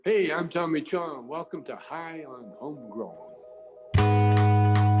Hey, I'm Tommy Chong. Welcome to High on Homegrown.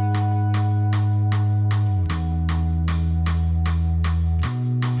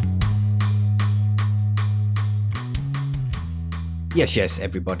 Yes,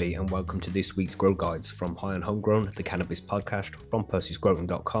 everybody, and welcome to this week's Grow Guides from High on Homegrown, the cannabis podcast from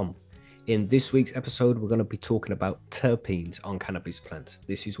Percy'sGrowing.com. In this week's episode, we're going to be talking about terpenes on cannabis plants.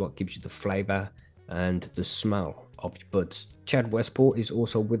 This is what gives you the flavor and the smell of your buds. Chad Westport is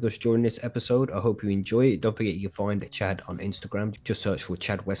also with us during this episode. I hope you enjoy it. Don't forget you can find Chad on Instagram. Just search for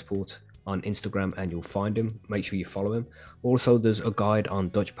Chad Westport on Instagram and you'll find him. Make sure you follow him. Also, there's a guide on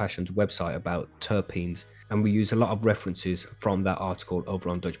Dutch Passion's website about terpenes, and we use a lot of references from that article over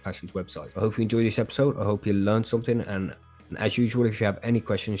on Dutch Passion's website. I hope you enjoy this episode. I hope you learned something, and as usual, if you have any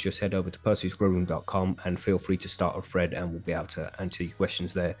questions, just head over to Percy'sGrowing.com and feel free to start a thread and we'll be able to answer your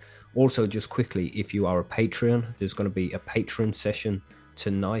questions there. Also, just quickly, if you are a Patreon, there's going to be a Patreon session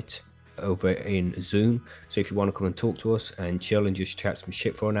tonight over in Zoom. So if you want to come and talk to us and chill and just chat some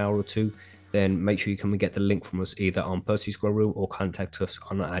shit for an hour or two, then make sure you come and get the link from us either on Percy's Grow Room or contact us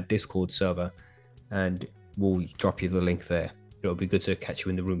on our Discord server, and we'll drop you the link there. It'll be good to catch you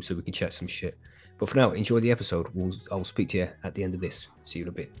in the room so we can chat some shit. But for now, enjoy the episode. I'll speak to you at the end of this. See you in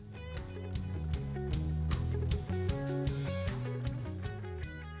a bit.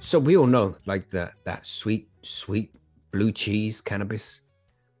 So we all know, like, that sweet blue cheese cannabis,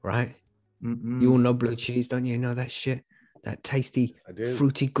 right? Mm-mm. You all know blue cheese, don't you? You know that shit? That tasty,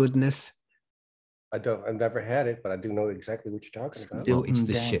 fruity goodness. I don't. I've never had it, but I do know exactly what you're talking about. Still, it's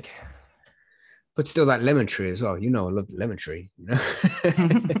the shit. But still, that lemon tree as well. You know, I love the lemon tree. You know?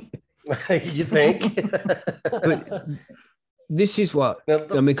 You think? But this is what now,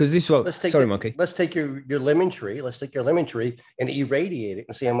 I mean, because this is what. Sorry, Monkey. Let's take your lemon tree. Let's take your lemon tree and irradiate it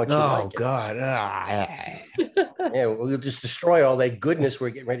and see how much you like it. Oh God! Yeah, we'll just destroy all that goodness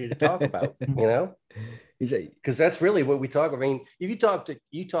we're getting ready to talk about. You know, because that's really what we talk. I mean, if you talk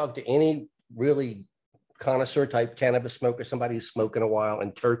to any really connoisseur type cannabis smoker, somebody who's smoking a while,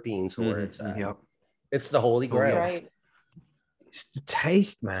 and terpenes, where it's at. Yep. It's the holy grail. Right. It's the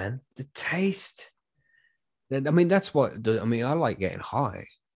taste, man. The taste. I mean, that's what. I mean, I like getting high,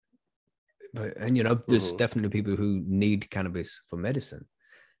 and you know, there's definitely people who need cannabis for medicine,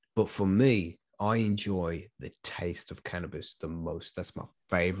 but for me, I enjoy the taste of cannabis the most. That's my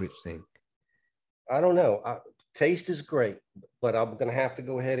favorite thing. I don't know. Taste is great, but I'm gonna have to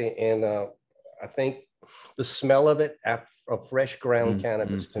go ahead and I think the smell of it, of fresh ground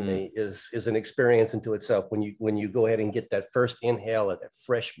cannabis, to me is an experience into itself. When you go ahead and get that first inhale of that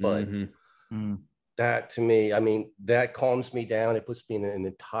fresh bud, that to me, I mean, that calms me down. It puts me in an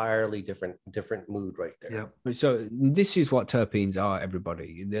entirely different mood right there. Yeah. So this is what terpenes are,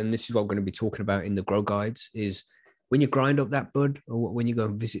 everybody. And this is what we're going to be talking about in the Grow Guides. Is when you grind up that bud, or when you go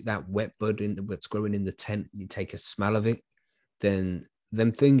and visit that wet bud that's growing in the tent, you take a smell of it. Then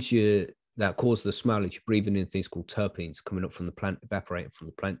them things that cause the smell is you're breathing in things called terpenes coming up from the plant, evaporating from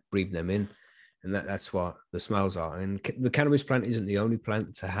the plant, breathing them in. And that's what the smells are. And the cannabis plant isn't the only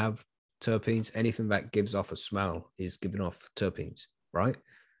plant to have terpenes. Anything that gives off a smell is giving off terpenes, right?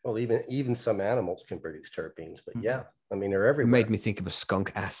 Well, even some animals can produce terpenes, but yeah, I mean, they're everywhere. It made me think of a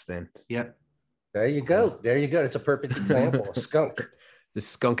skunk ass then. Yep. There you go. It's a perfect example. A skunk. The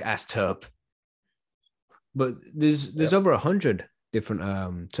skunk ass terp. But there's over 100 different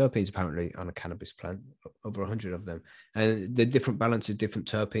terpenes apparently on a cannabis plant, over 100 of them, and the different balance of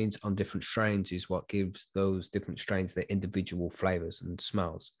different terpenes on different strains is what gives those different strains their individual flavors and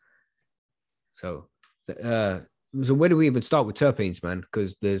smells. So where do we even start with terpenes, man?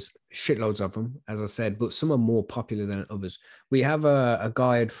 Because there's shitloads of them, as I said, but some are more popular than others. We have a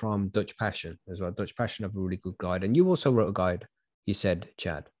guide from Dutch Passion as well. Dutch Passion have a really good guide, and you also wrote a guide, you said,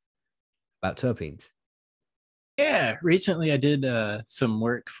 Chad, about terpenes. Yeah, recently I did some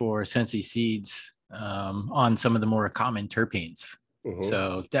work for Sensi Seeds on some of the more common terpenes.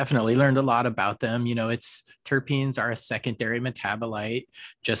 So definitely learned a lot about them. You know, terpenes are a secondary metabolite,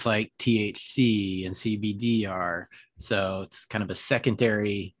 just like THC and CBD are. So it's kind of a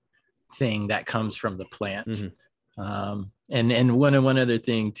secondary thing that comes from the plant. And one other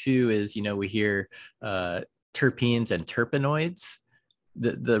thing too is, you know, we hear terpenes and terpenoids.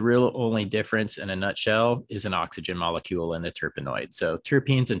 The real only difference in a nutshell is an oxygen molecule in the terpenoid. So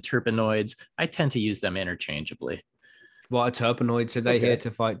terpenes and terpenoids, I tend to use them interchangeably. What are terpenoids? Are they here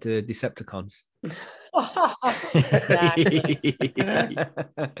to fight the Decepticons?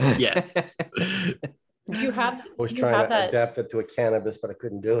 Yes. Do you have? I was trying to adapt it to a cannabis, but I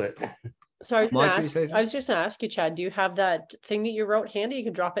couldn't do it. So I was Mike, gonna you say ask, I was just gonna ask you, Chad, do you have that thing that you wrote handy? You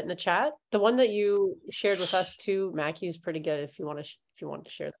can drop it in the chat. The one that you shared with us too, Mackie, is pretty good if you want to if you want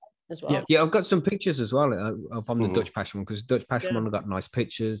to share that as well. Yeah. Yeah, I've got some pictures as well from the Mhm. Dutch Passion one, because Dutch Passion Yeah. one have got nice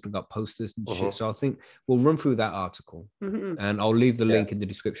pictures, they've got posters and Mhm. shit. So I think we'll run through that article, Mhm. and I'll leave the Yeah. link in the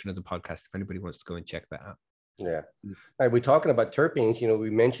description of the podcast if anybody wants to go and check that out. Yeah. We're talking about terpenes. We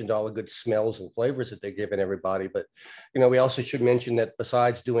mentioned all the good smells and flavors that they're giving everybody, but we also should mention that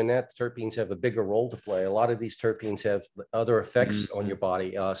besides doing that, the terpenes have a bigger role to play. A lot of these terpenes have other effects on your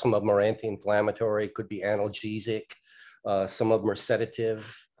body. Some of them are anti-inflammatory, could be analgesic. Some of them are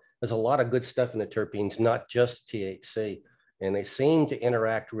sedative. There's a lot of good stuff in the terpenes, not just THC. And they seem to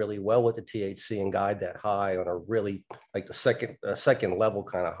interact really well with the THC and guide that high on a really like the second level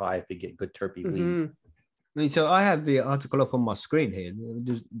kind of high if you get good terpene weed. Mhm. I mean, so I have the article up on my screen here.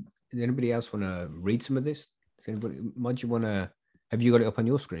 Does anybody else want to read some of this? Does anybody, Mud, you want to? Have you got it up on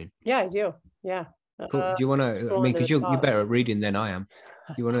your screen? Yeah, I do. Yeah. Cool. Do you want to? go I mean, on to because the you're top. better at reading than I am.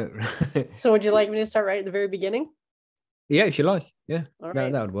 You want to? So would you like me to start right at the very beginning? Yeah, if you like. Yeah, All that,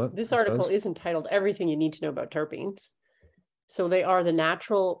 right. that would work. This I article suppose. is entitled Everything You Need to Know About Terpenes. So they are the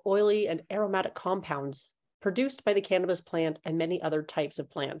natural, oily, and aromatic compounds produced by the cannabis plant and many other types of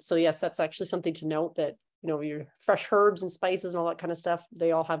plants. So yes, that's actually something to note, that your fresh herbs and spices and all that kind of stuff,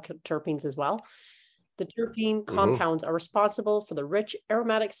 they all have terpenes as well. The terpene compounds are responsible for the rich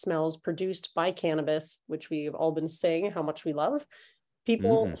aromatic smells produced by cannabis, which we've all been saying how much we love.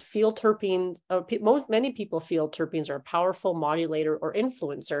 People feel terpenes, many people feel terpenes are a powerful modulator or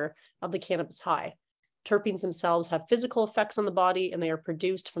influencer of the cannabis high. Terpenes themselves have physical effects on the body, and they are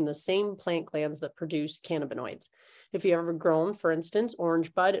produced from the same plant glands that produce cannabinoids. If you've ever grown, for instance,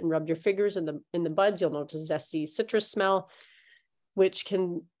 orange bud and rubbed your fingers in the buds, you'll notice a zesty citrus smell, which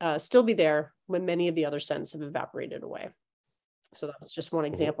can still be there when many of the other scents have evaporated away. So that's just one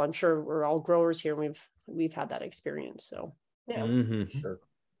example. I'm sure we're all growers here, and we've had that experience. So yeah. Sure.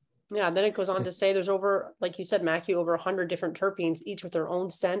 Yeah, then it goes on to say there's over, like you said, Mackie, over 100 different terpenes, each with their own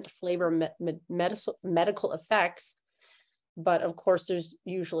scent, flavor, medical effects. But of course, there's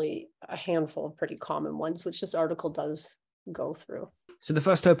usually a handful of pretty common ones, which this article does go through. So the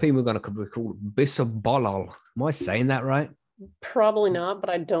first terpene we're going to cover is called bisabolol. Am I saying that right? Probably not, but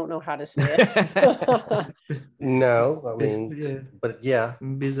I don't know how to say it. No, I mean, but yeah,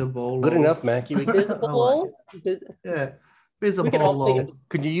 Visible. good enough, Mackie. Visible? Yeah. We can all take it.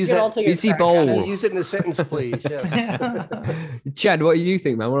 Could you use We can all that? take a Busy crack bowl. at Can it. you use it in a sentence, please? Yes. Chad, what do you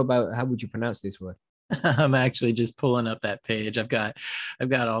think, man? What about, how would you pronounce this word? I'm actually just pulling up that page. I've got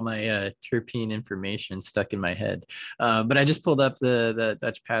all my terpene information stuck in my head. But I just pulled up the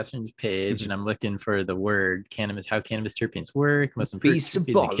Dutch Passions page, and I'm looking for the word cannabis, how cannabis terpenes work, most important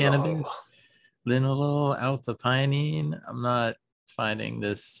terpenes of cannabis, linalool, alpha pinene. I'm not finding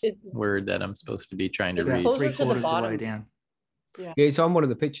this word that I'm supposed to be trying to It's read. closer to the 3/4 of the bottom. way down. Yeah, it's on one of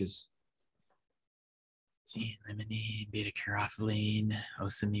the pictures. Limonene, beta carotene,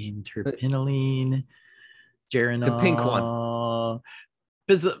 osamine, terpinolene, geranol. It's a pink one.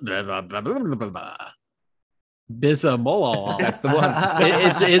 Bisabolol. That's the one.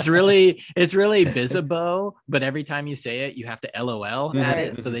 It's really Bisabow, but every time you say it, you have to LOL at Right.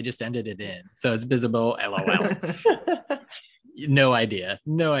 it. So they just ended it in. So it's Bisabow LOL. No idea.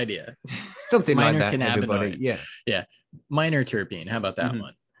 Something Minor like that, everybody. cannabinoid. Yeah. Minor terpene. How about that Mhm.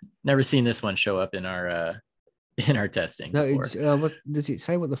 one? Never seen this one show up in our testing No, before. it's, what does it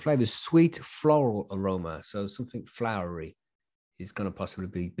say? What the flavor is? Sweet floral aroma. So something flowery is going to possibly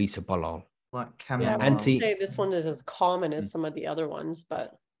be bisabolol. Like Yeah, chamomile. I Anti- wouldn't say this one is as common as some of the other ones,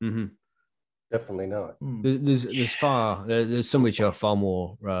 but Definitely not. There's some which are far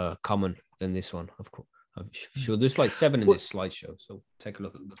more common than this one. Of course, I'm sure there's like 7 in this slideshow. So take a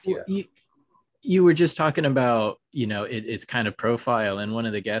look at the You were just talking about, it's kind of profile. And one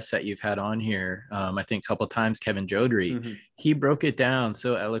of the guests that you've had on here, I think a couple of times, Kevin Jodry, he broke it down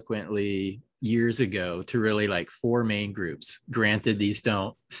so eloquently years ago to really like 4 main groups. Granted, these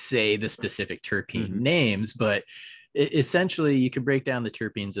don't say the specific terpene names, but essentially you could break down the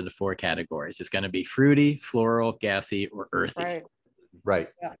terpenes into 4 categories. It's going to be fruity, floral, gassy, or earthy. Right.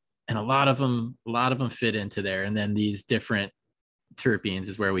 And a lot of them fit into there. And then these different terpenes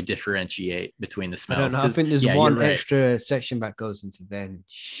is where we differentiate between the I don't smells. know. I think there's you're one right. extra section that goes into then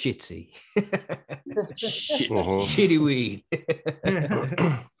shitty. Shitty weed.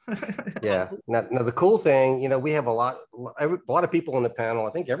 Yeah. Now the cool thing, we have a lot of people on the panel.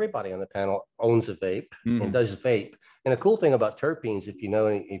 I think everybody on the panel owns a vape and does vape. And the cool thing about terpenes, if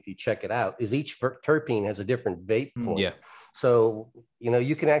you check it out, is each terpene has a different vape point. Yeah. So,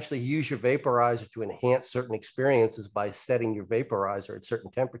 you can actually use your vaporizer to enhance certain experiences by setting your vaporizer at certain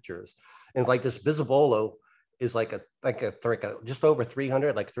temperatures. And like this Bisabolo is like a just over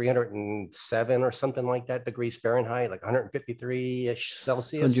 300, like 307 or something like that degrees Fahrenheit, like 153-ish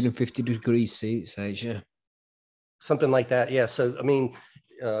Celsius. 150 degrees Celsius, yeah. Something like that. Yeah. So, I mean,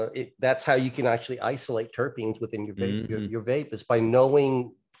 that's how you can actually isolate terpenes within your vape. Your vape is by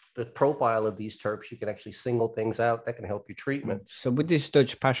knowing the profile of these terps, you can actually single things out that can help your treatment. So with this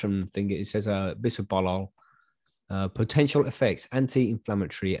Dutch passion thing, it says bisabolol, potential effects,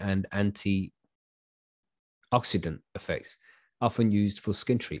 anti-inflammatory and antioxidant effects, often used for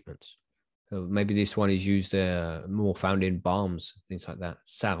skin treatments. So maybe this one is used more found in balms, things like that,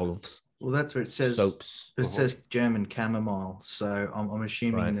 salves. Well, that's what it says. Soaps. It says German chamomile. So I'm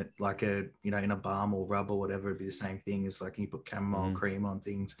assuming Right. that like in a balm or rub or whatever, it'd be the same thing as like you put chamomile cream on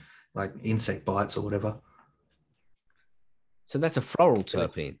things like insect bites or whatever. So that's a floral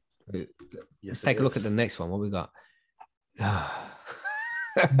terpene. Yes, Let's take a look at the next one. What we got?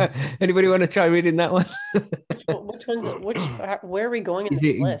 Anybody want to try reading that one? Which one's it? Where are we going in Is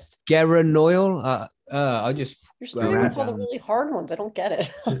this it list? Geranoil? I just You're starting with all the down. really hard ones. I don't get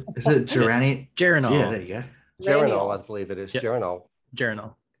it. Is it Gerani? Geranol. Yeah, there you go. Geranol, I believe it is. Yep. Geranol.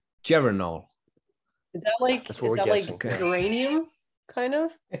 Geranol. Geranol. Is that like That's what we're guessing. uranium kind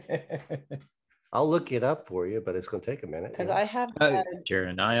of? I'll look it up for you, but it's going to take a minute. Because yeah. I have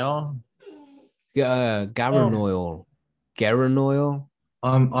Geraniol. Garanoil. Garanoil.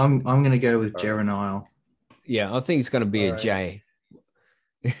 I'm gonna go with Geranile. Yeah, I think it's going to be All a right. J.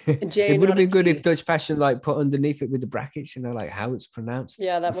 J, It would have not a been good G. if Dutch Passion like put underneath it with the brackets, like how it's pronounced.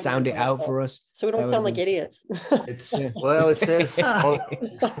 Yeah, that And would sound be it out helpful. for us. So we don't That sound would've like been- idiots. It's, well, it says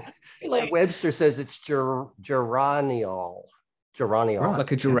Like- Webster says it's geraniol. Geraniol. Right.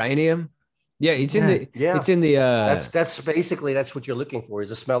 Like a geranium. Yeah, it's in Yeah. the. Yeah. It's in the. That's basically that's what you're looking for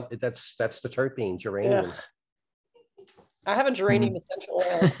is a smell. That's the terpene, geranium. Ugh. I have a geranium essential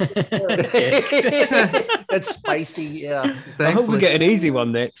oil. That's spicy. Yeah. I hope we get an easy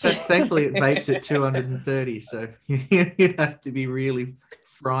one next. Thankfully, it vapes at 230, so you have to be really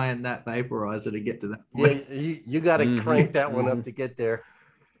frying that vaporizer to get to that Yeah, point. you got to Mhm, crank that one mhm. up to get there.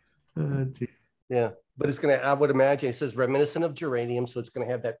 Oh, dear. Yeah, but it's gonna. I would imagine it says reminiscent of geranium, so it's gonna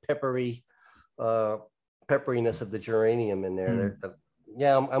have that pepperiness of the geranium in there.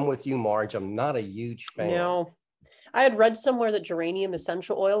 Yeah, I'm with you, Marge. I'm not a huge fan. No. I had read somewhere that geranium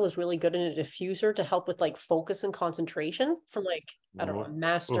essential oil was really good in a diffuser to help with like focus and concentration from like, I don't know,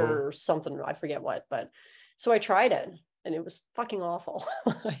 master or something. I forget what, but so I tried it and it was fucking awful.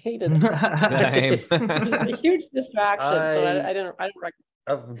 I hated it. It was a huge distraction. So I didn't recommend.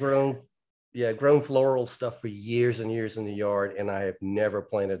 I've grown floral stuff for years and years in the yard, and I have never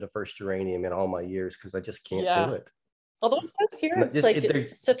planted the first geranium in all my years because I just can't Yeah. do it. Although it says here, No, it's just- like they're-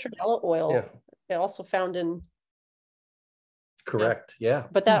 citronella oil. Yeah, It also found in, correct. Yeah.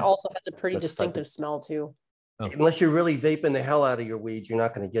 but that also has a pretty That's the type of- distinctive smell too. Unless you're really vaping the hell out of your weed, you're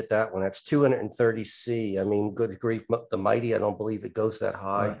not going to get that one. That's 230 C. I mean, good grief, the Mighty, I don't believe it goes that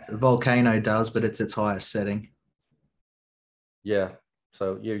high. Volcano does, but it's its highest setting. Yeah.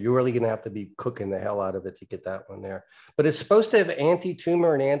 So you're really going to have to be cooking the hell out of it to get that one there. But it's supposed to have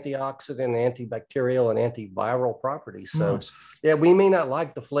anti-tumor and antioxidant, antibacterial and antiviral properties. So Nice. yeah, we may not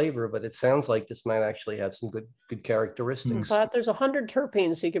like the flavor, but it sounds like this might actually have some good characteristics. But there's 100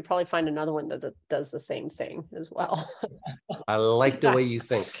 terpenes, so you could probably find another one that does the same thing as well. I like the way you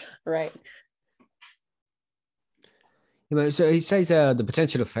think. Right. So it says the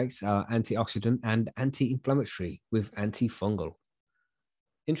potential effects are antioxidant and anti-inflammatory with antifungal.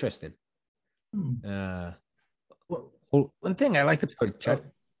 Interesting. One thing I like to Sorry, Chad.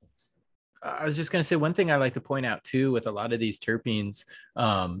 I was just going to say one thing I like to point out too with a lot of these terpenes,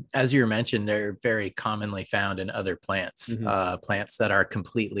 as you mentioned, they're very commonly found in other plants, plants that are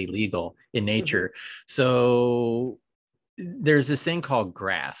completely legal in nature. So there's this thing called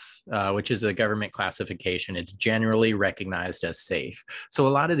grass, which is a government classification. It's generally recognized as safe. So a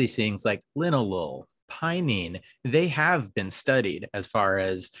lot of these things like linalool, pinene, they have been studied as far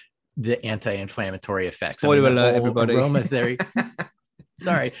as the anti-inflammatory effects. Spoiler the alert, whole everybody. aromatherapy.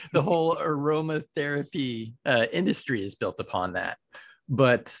 Sorry, the whole aromatherapy industry is built upon that.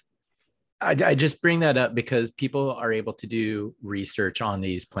 But I just bring that up because people are able to do research on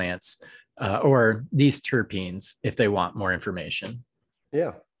these plants or these terpenes if they want more information.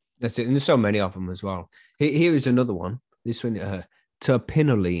 Yeah. That's it. And there's so many of them as well. Here is another one. This one,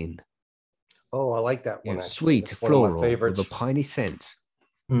 terpinolene. Oh, I like that one. Yeah, actually. sweet, That's one of my floral, favorites. with a piney scent.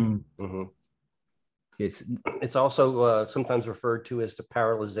 Mhm. It's It's also sometimes referred to as the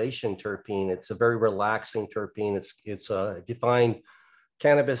paralyzation terpene. It's a very relaxing terpene. It's if you find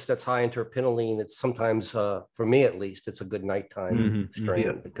cannabis that's high in terpinolene, it's sometimes for me at least, it's a good nighttime Mhm, strain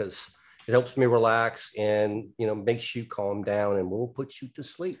yeah. because It helps me relax and, makes you calm down and will put you to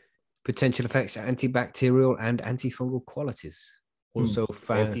sleep. Potential effects: antibacterial and antifungal qualities. Also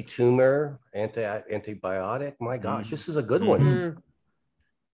found Anti-tumor, antibiotic. My gosh, this is a good one. Mm.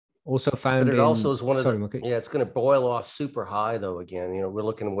 Also found But it in, also is one of sorry, Monkey. yeah, it's going to boil off super high though. Again, we're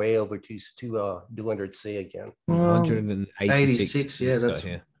looking way over 200C again. 186. Yeah, that's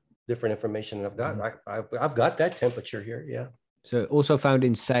here. Different information I've got. I've got that temperature here. Yeah. So also found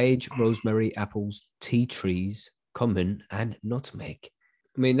in sage, rosemary, apples, tea trees, cumin, and nutmeg.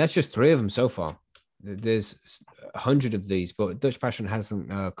 I mean, that's just 3 of them so far. There's 100 of these, but Dutch Passion hasn't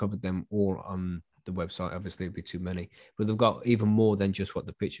covered them all on the website. Obviously, it'd be too many, but they've got even more than just what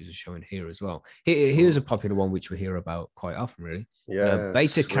the pictures are showing here as well. Here's a popular one which we hear about quite often, really. Yeah.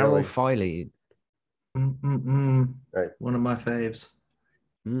 Beta caryophyllene. Right. One of my faves.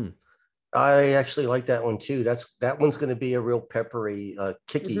 Mm. I actually like that one too. That one's going to be a real peppery,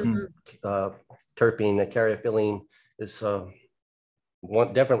 kicky terpene. The caryophyllene is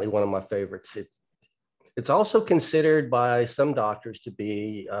definitely one of my favorites. It's also considered by some doctors to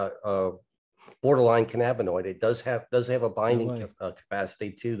be borderline cannabinoid. It does have a binding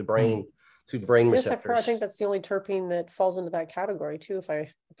capacity to the brain, Yes, receptors. I think that's the only terpene that falls into that category too, if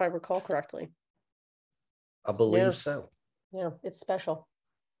I recall correctly. I believe so. Yeah, it's special.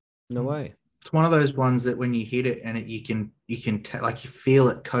 No way. It's one of those ones that when you hit it and you can like you feel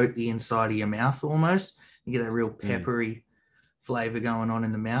it coat the inside of your mouth almost. You get that real peppery flavor going on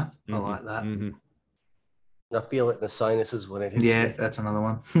in the mouth. I like that. I feel it in the sinuses when it hits Yeah, me. that's another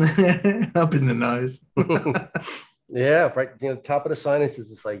one. Up in the nose. Yeah, right. Top of the sinuses.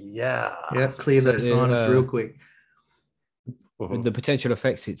 It's like, yeah. Yeah, clear that sinus real quick. The potential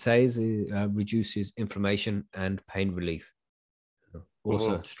effects, it says, reduces inflammation and pain relief.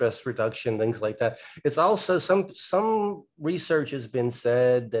 Also, stress reduction, things like that. It's also some research has been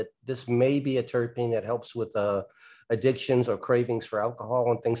said that this may be a terpene that helps with addictions or cravings for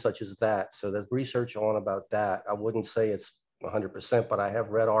alcohol and things such as that. So there's research on about that. I wouldn't say it's 100%, but I have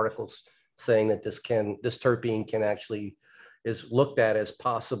read articles saying that this terpene can actually is looked at as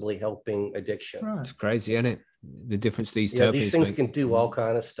possibly helping addiction. Right. It's crazy, isn't it? The difference these Yeah, terpenes these things make. can do all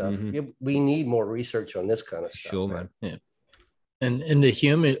kind of stuff. We need more research on this kind of stuff. Sure, man. Yeah. And the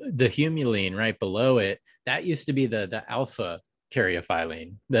humulene right below it, that used to be the alpha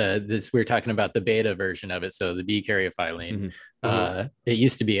caryophyllene. We're talking about the beta version of it, so the B caryophyllene. It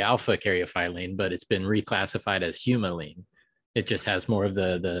used to be alpha caryophyllene, but it's been reclassified as humulene. It just has more of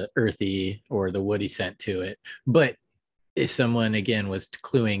the earthy or the woody scent to it. But if someone again was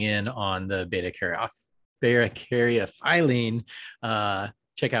cluing in on the beta caryophyllene,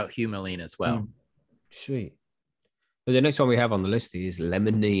 check out humulene as well. Sweet. But the next one we have on the list is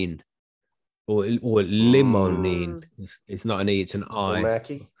limonene, or limonene. It's not an E, it's an I.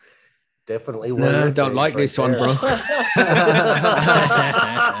 Mackie, definitely one. No, I don't like this one, bro. I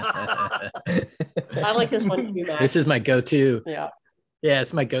like this one too, Matt. This is my go-to. Yeah,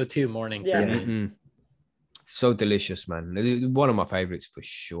 it's my go-to morning terpene. So delicious, man. One of my favorites for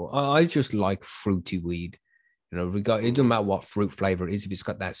sure. I just like fruity weed. It doesn't matter what fruit flavor it is. If it's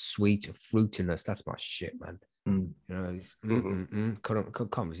got that sweet fruitiness, that's my shit, man. It's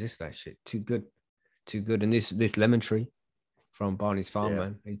can't resist that shit. Too good. And this lemon tree from Barney's Farm,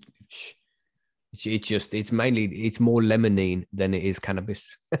 man. It's more limonene than it is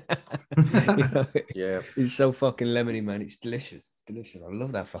cannabis. Yeah, it's so fucking lemony, man. It's delicious. I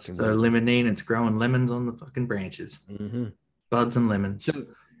love that fucking limonene. It's growing lemons on the fucking branches, buds and lemons.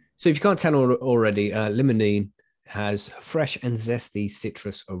 So if you can't tell already, limonene has fresh and zesty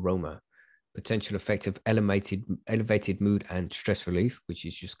citrus aroma, potential effect of elevated mood and stress relief, which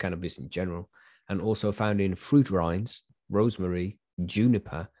is just cannabis in general, and also found in fruit rinds, rosemary,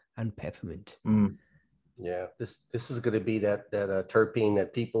 juniper, and peppermint. Yeah, this is going to be that terpene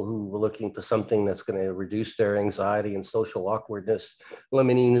that people who were looking for something that's going to reduce their anxiety and social awkwardness.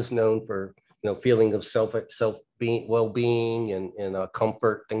 Limonene is known for feeling of well-being and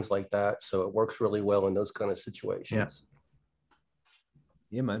comfort, things like that. So it works really well in those kind of situations.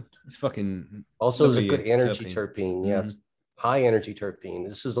 Yeah, man. It's fucking also is a good energy terpene. Yeah, it's high energy terpene.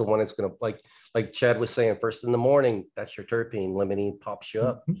 This is the one that's gonna like Chad was saying, first in the morning, that's your terpene. Limonene pops you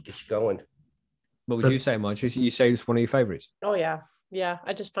up, gets you going. What would you say, Marge? You say it's one of your favorites? Oh yeah.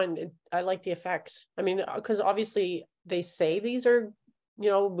 I just find I like the effects. I mean, because obviously they say these are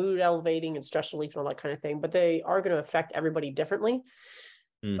mood elevating and stress relief and all that kind of thing, but they are going to affect everybody differently.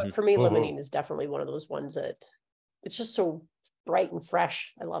 But for me, limonene is definitely one of those ones that it's just so bright and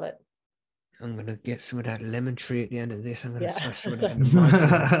fresh. I love it. I'm gonna get some of that lemon tree at the end of this. I'm gonna smash some of that in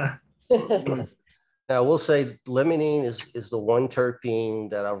the Now, I will say limonene is the one terpene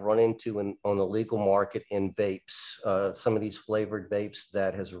that I've run into on the legal market in vapes. Some of these flavored vapes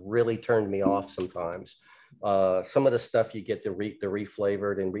that has really turned me off sometimes. Some of the stuff you get the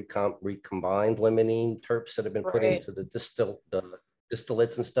reflavored and recombined limonene terps that have been put into the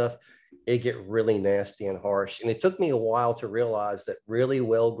distillates and stuff, it get really nasty and harsh. And it took me a while to realize that really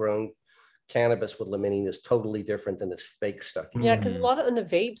well-grown cannabis with limonene is totally different than this fake stuff. Yeah, because a lot of in the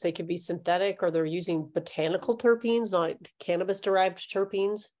vapes, they could be synthetic or they're using botanical terpenes, not cannabis-derived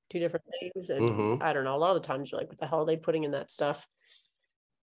terpenes, two different things. And I don't know, a lot of the times you're like, what the hell are they putting in that stuff?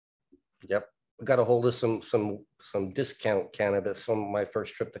 Yep. I got a hold of some discount cannabis on my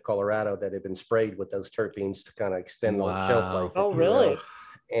first trip to Colorado that had been sprayed with those terpenes to kind of extend the shelf life. Oh, really?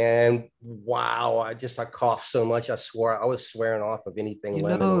 And wow, I coughed so much. I was swearing off of anything. You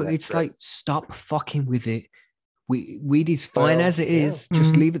know, it's trip. Like, stop fucking with it. Weed is fine as it is.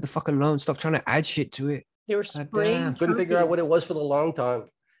 Just leave it the fuck alone. Stop trying to add shit to it. They were spraying. Couldn't figure out what it was for the long time.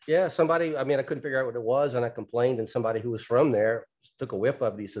 Yeah, I couldn't figure out what it was, and I complained, and somebody who was from there took a whiff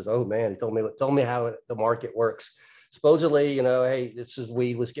of it. He says, "Oh man," he told me how the market works. Supposedly, hey, this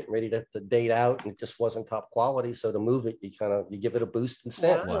weed was getting ready to date out, and it just wasn't top quality. So to move it, you give it a boost in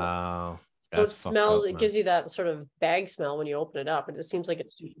scent. Wow. So it smells. It gives you that sort of bag smell when you open it up, and it seems like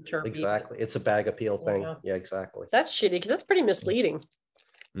it's exactly. It's a bag appeal thing. Yeah, exactly. That's shitty because that's pretty misleading.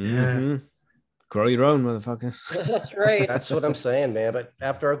 Mm-hmm. Grow your own, motherfucker. That's right. That's what I'm saying, man. But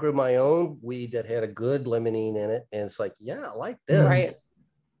after I grew my own weed that had a good limonene in it, and it's like, yeah, I like this. Right.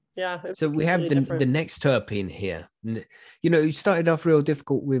 Yeah. So we have the next terpene here. You started off real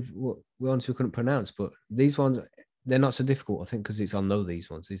difficult with ones we couldn't pronounce, but these ones, they're not so difficult, I think, because I know these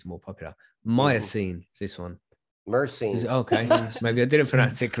ones. These are more popular. Myrcene is this one. Myrcene. Okay. Maybe I didn't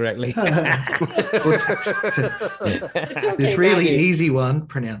pronounce it correctly. This really easy one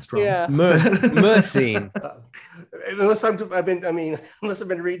pronounced wrong. Yeah. Myrcene. Unless I've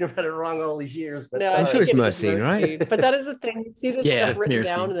been reading about it wrong all these years. But no, I'm sure it's Myrcene, right? But that is the thing. You see this stuff written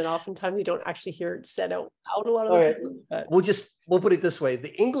down, and then oftentimes you don't actually hear it said out a lot of the time. But... We'll put it this way: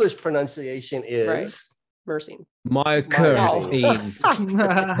 the English pronunciation is Myrcene. Myrcene.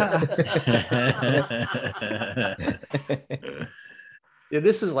 Yeah,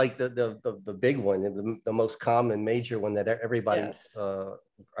 this is like the big one, the most common major one that everybody. Yes.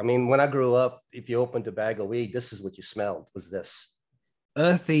 When I grew up, if you opened a bag of weed, this is what you smelled. Was this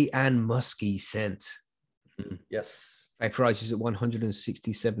earthy and musky scent? Yes. Vaporizes at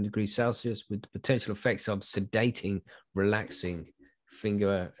 167 degrees Celsius with the potential effects of sedating, relaxing,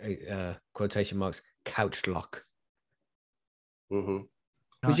 finger quotation marks, couch lock.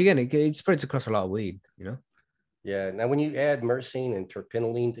 Which again, it spreads across a lot of weed, Yeah. Now, when you add myrcene and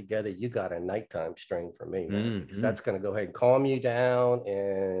terpinolene together, you got a nighttime strain for me, man, because that's going to go ahead and calm you down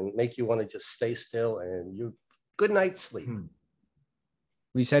and make you want to just stay still and you good night's sleep. Will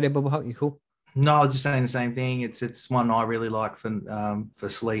you say that, Bubba Hawk? You cool? No, I was just saying the same thing. It's one I really like for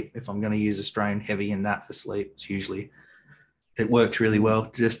sleep. If I'm going to use a strain heavy in that for sleep, it works really well.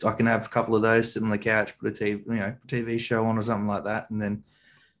 Just I can have a couple of those, sit on the couch, put a TV show on or something like that, and then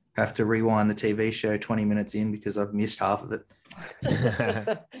have to rewind the TV show 20 minutes in because I've missed half of it.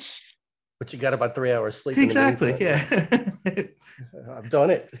 But you got about 3 hours sleep. Exactly. Yeah. I've done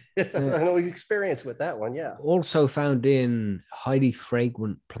it. I know experience with that one. Yeah. Also found in highly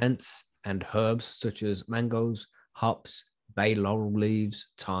fragrant plants and herbs such as mangoes, hops, bay laurel leaves,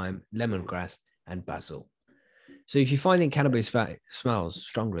 thyme, lemongrass, and basil. So if you're finding cannabis smells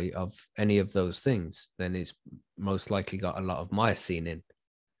strongly of any of those things, then it's most likely got a lot of myrcene in.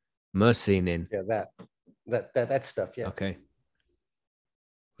 Yeah, that stuff. Yeah. Okay.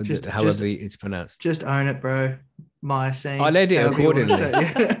 However it's pronounced. Just own it, bro. Myrcene. I'll edit accordingly.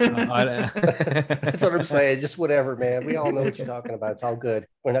 That's what I'm saying. Just whatever, man. We all know what you're talking about. It's all good.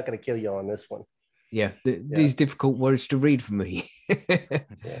 We're not going to kill you on this one. Yeah. These difficult words to read for me.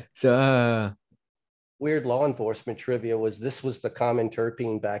 So, weird law enforcement trivia was the common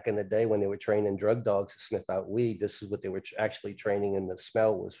terpene back in the day when they were training drug dogs to sniff out weed. This is what they were actually training in the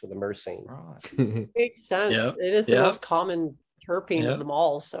smell was for the myrcene. Right. Makes sense. Yep. It is the most common terpene of them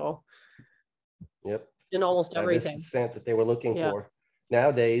all. So in almost everything. This is the scent that they were looking for.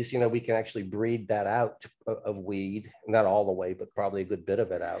 Nowadays, we can actually breed that out of weed, not all the way, but probably a good bit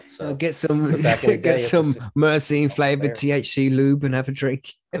of it out. So get some myrcene flavored THC lube and have a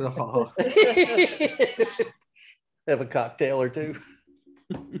drink. Have a cocktail or two.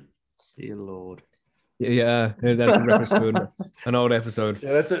 Dear Lord. Yeah, that's a reference to an old episode.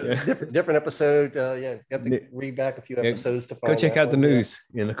 Yeah, that's a different episode. You have to read back a few episodes to find. Go check out the news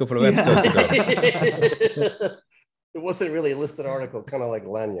in a couple of episodes ago. It wasn't really a listed article, kind of like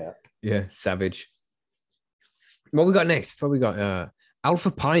Lanyap. Yeah, savage. What we got next? What we got?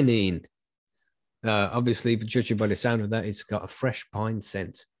 Alpha pinene. Obviously, judging by the sound of that, it's got a fresh pine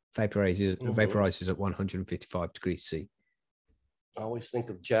scent. Vaporizes at 155 degrees C. I always think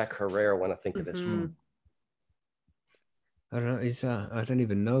of Jack Herrera when I think of this one. I don't know. Is I don't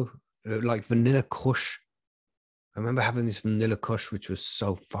even know. Like Vanilla Kush. I remember having this Vanilla Kush, which was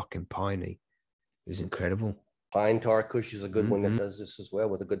so fucking piney. It was incredible. Pine tar Kush is a good one that does this as well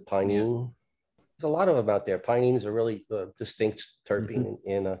with a good pinene. There's a lot of them out there. Pinene is a really distinct terpene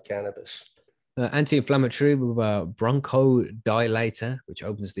in cannabis. Anti-inflammatory with bronchodilator, which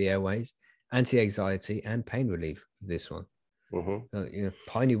opens the airways, anti-anxiety and pain relief. This one,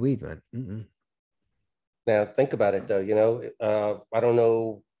 piney weed, man. Now think about it, though. I don't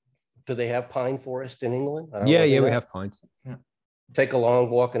know. Do they have pine forest in England? Yeah, we have pines. Yeah. Take a long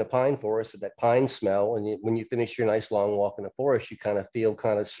walk in a pine forest, that pine smell, and when you finish your nice long walk in the forest, you kind of feel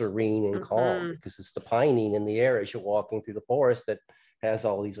kind of serene and calm because it's the pinene in the air as you're walking through the forest that has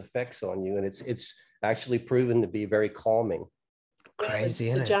all these effects on you, and it's actually proven to be very calming. Crazy,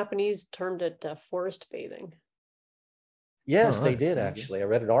 the isn't it? Japanese termed it forest bathing. Yes, they did actually. I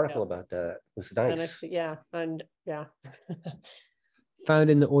read an article about that. It was nice. And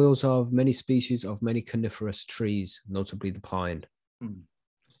Found in the oils of many species of many coniferous trees, notably the pine.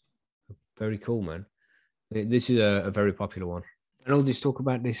 Very cool, man. This is a very popular one. And all this talk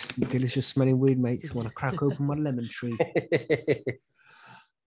about this delicious smelling weed makes want to crack open my lemon tree.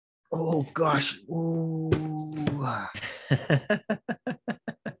 Oh gosh. Ooh.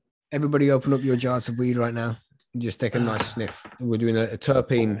 Everybody open up your jars of weed right now. Just take a nice sniff. We're doing a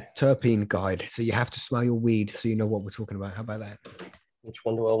terpene guide. So you have to smell your weed so you know what we're talking about. How about that? Which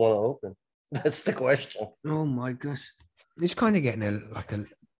one do I want to open? That's the question. Oh my gosh. It's kind of getting a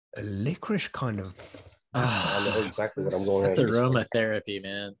licorice kind of. I know exactly what I'm going That's aromatherapy,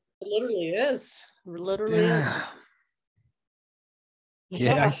 man. It literally is. Is.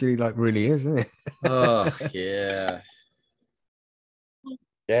 Yeah, it actually really is, isn't it? Oh yeah.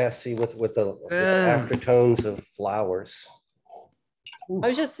 Yeah, see with the aftertones of flowers. I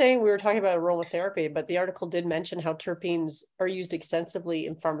was just saying we were talking about aromatherapy, but the article did mention how terpenes are used extensively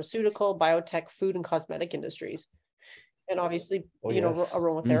in pharmaceutical, biotech, food, and cosmetic industries. And obviously,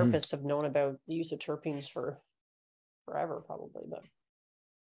 aromatherapists have known about the use of terpenes for forever, probably. But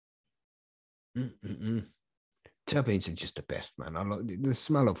terpenes are just the best, man. I like the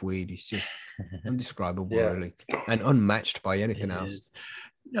smell of weed is just indescribable, really, and unmatched by anything else.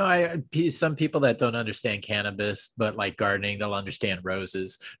 No, some people that don't understand cannabis, but like gardening, they'll understand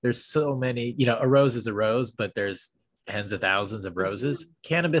roses. There's so many, a rose is a rose, but there's tens of thousands of roses.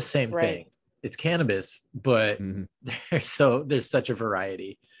 Cannabis, same thing. It's cannabis, but there's such a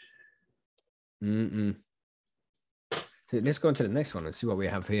variety. So let's go on to the next one and see what we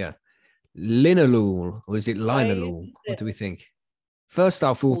have here. Linalool, or is it linalool? What do we think? First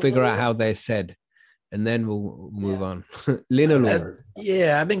off, we'll figure out how they're said, and then we'll move on. Linalool.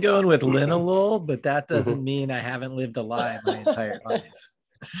 I've been going with linalool, but that doesn't mean I haven't lived a lie my entire life.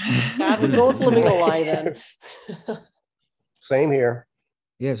 God, we're both living a lie then. Same here.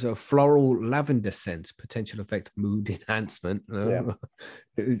 Yeah, so floral lavender scent, potential effect mood enhancement,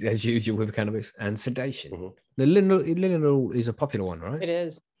 as usual with cannabis, and sedation. The linalool is a popular one, right? It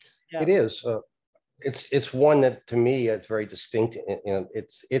is. Yeah. It is. It's one that to me it's very distinct.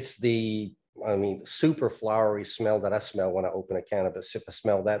 It's the super flowery smell that I smell when I open a cannabis. If I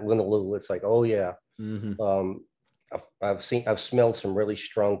smell that linalool, it's like, oh yeah. I've smelled some really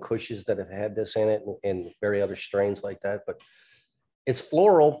strong Kushes that have had this in it, and very other strains like that, but. It's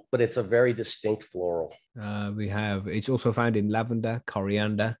floral, but it's a very distinct floral. It's also found in lavender,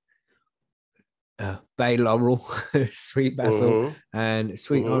 coriander, bay laurel, sweet basil, and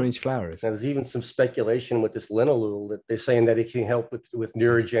sweet orange flowers. Now, there's even some speculation with this linalool that they're saying that it can help with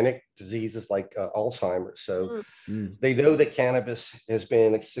neurogenic diseases like Alzheimer's. So they know that cannabis has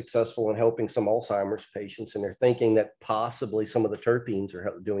been successful in helping some Alzheimer's patients, and they're thinking that possibly some of the terpenes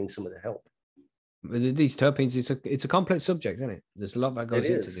are doing some of the help. These terpenes, it's a complex subject, isn't it? There's a lot that goes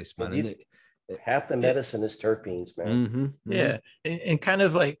into this, man. Half the medicine is terpenes, man. Yeah, and kind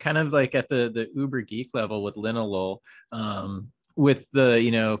of like at the uber geek level with linalool, with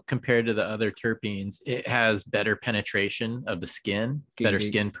the compared to the other terpenes, it has better penetration of the skin, better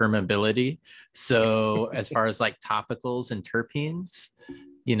skin permeability. So as far as like topicals and terpenes,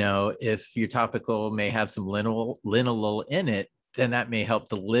 if your topical may have some linalool in it, then that may help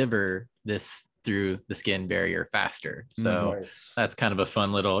deliver this through the skin barrier faster. So that's kind of a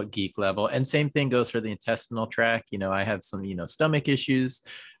fun little geek level. And same thing goes for the intestinal tract. I have some, stomach issues.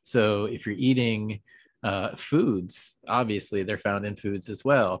 So if you're eating Foods, obviously, they're found in foods as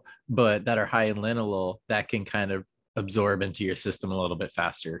well, but that are high in linalool that can kind of absorb into your system a little bit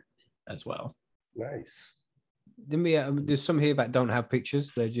faster as well. Nice. Then there's some here that don't have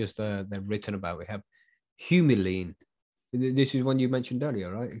pictures. They're just they're written about. We have humulene. This is one you mentioned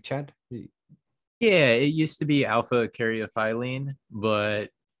earlier, right, Chad? Yeah, it used to be alpha caryophyllene, but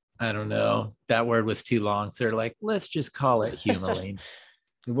I don't know. That word was too long. So they're like, let's just call it humulene.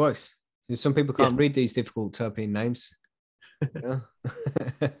 It works. Some people can't Yes. read these difficult terpene names. No.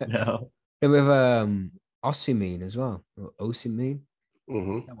 No. Then we have ocimene as well, or ocimene.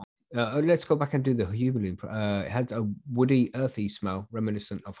 Mm-hmm. Let's go back and do the humulene. It has a woody, earthy smell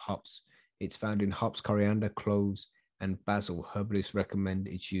reminiscent of hops. It's found in hops, coriander, cloves, and basil. Herbalists recommend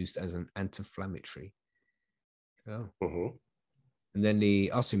it's used as an anti-inflammatory. Oh. Mm-hmm. And then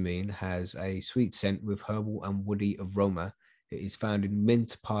the ocimene has a sweet scent with herbal and woody aroma. It is found in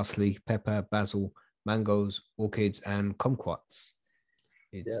mint, parsley, pepper, basil, mangoes, orchids, and kumquats.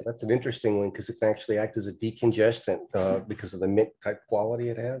 Yeah, that's an interesting one because it can actually act as a decongestant because of the mint type quality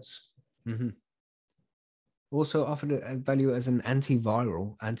it has. Mm-hmm. Also offered a value as an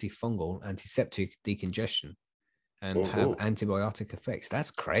antiviral, antifungal, antiseptic decongestion and have antibiotic effects.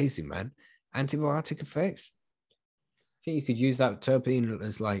 That's crazy, man. Antibiotic effects? I think you could use that terpene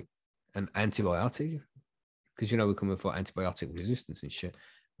as like an antibiotic because, we're coming for antibiotic resistance and shit.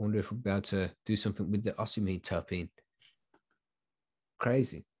 I wonder if we'll be able to do something with the ocimene terpene.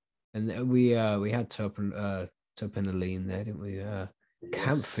 Crazy. And then we had terpinolene there, didn't we?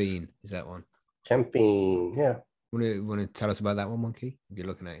 Camphene is that one. Camphene, yeah. Want to tell us about that one, Monkey? You're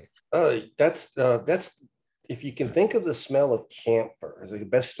looking at it. That's if you can think of the smell of camphor, it's the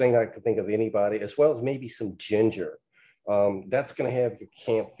best thing I could think of anybody, as well as maybe some ginger. That's going to have your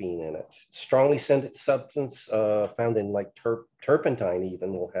camphene in it. Strongly scented substance found in like turpentine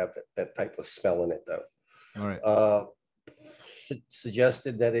even will have that type of smell in it though. All right.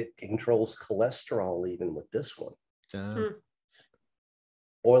 Suggested that it controls cholesterol even with this one.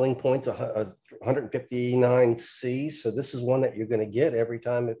 Boiling point 159 C. So this is one that you're going to get every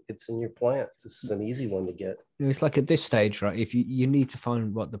time it's in your plant. This is an easy one to get. It's like at this stage, right? If you need to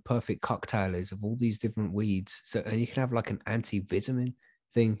find what the perfect cocktail is of all these different weeds, so and you can have like an anti-vitamin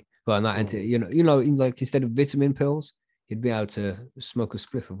thing. Well, not anti, like instead of vitamin pills, you'd be able to smoke a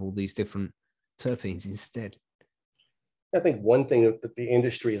spliff of all these different terpenes instead. I think one thing that the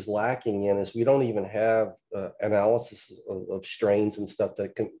industry is lacking in is we don't even have analysis of strains and stuff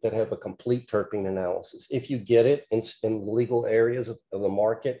that have a complete terpene analysis. If you get it in legal areas of the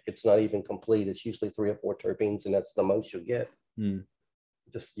market, it's not even complete. It's usually 3 or 4 terpenes, and that's the most you'll get.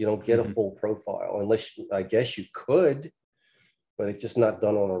 Just you don't get a full profile unless I guess you could, but it's just not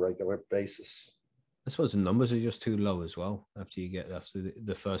done on a regular basis. I suppose the numbers are just too low as well after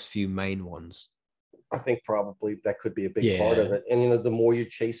the first few main ones. I think probably that could be a big part of it. And, the more you're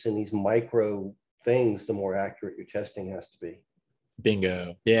chasing these micro things, the more accurate your testing has to be.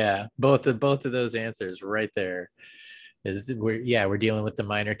 Bingo. Yeah. Both of those answers right there is we're dealing with the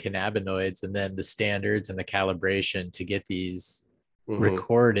minor cannabinoids and then the standards and the calibration to get these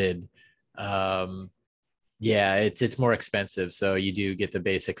recorded. It's more expensive. So you do get the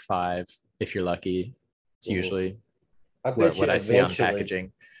basic 5 if you're lucky. It's usually what I see on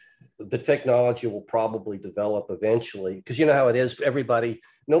packaging. The technology will probably develop eventually because you know how it is.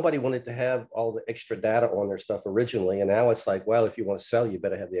 Nobody wanted to have all the extra data on their stuff originally. And now it's like, well, if you want to sell, you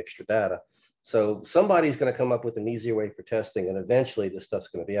better have the extra data. So somebody's going to come up with an easier way for testing. And eventually this stuff's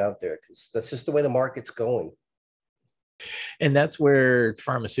going to be out there because that's just the way the market's going. And that's where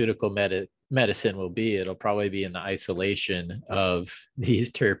pharmaceutical medicine will be. It'll probably be in the isolation of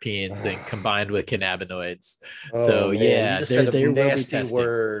these terpenes and combined with cannabinoids. You just said a nasty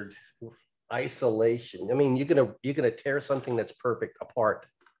word. Isolation. I mean, you're gonna tear something that's perfect apart.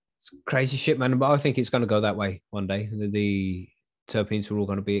 It's crazy shit, man. But I think it's going to go that way one day. The terpenes are all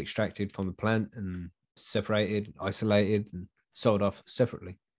going to be extracted from the plant and separated, isolated, and sold off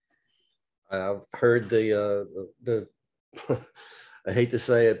separately. I've heard the I hate to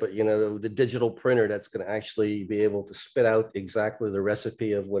say it, but the digital printer that's going to actually be able to spit out exactly the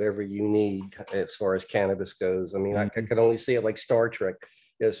recipe of whatever you need as far as cannabis goes. I mean, I can only see it like Star Trek.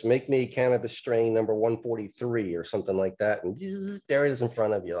 Yes, make me cannabis strain number 143 or something like that. And there it is in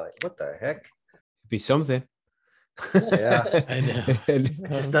front of you. Like, what the heck? It'd be something. Yeah, I know. It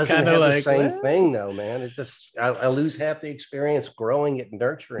just doesn't have the same thing though, man. It just, I lose half the experience growing it and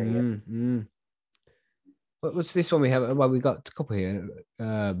nurturing it. What's this one we have? Well, we got a couple here.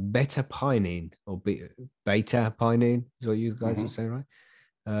 Beta pinene or beta pinene is what you guys were saying,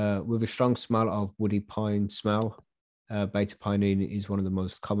 right? With a strong smell of woody pine smell. Beta pinene is one of the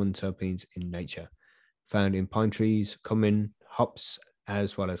most common terpenes in nature. found in pine trees, cumin, hops,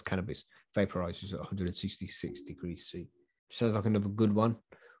 as well as cannabis vaporizers at 166 degrees C. Sounds like another good one.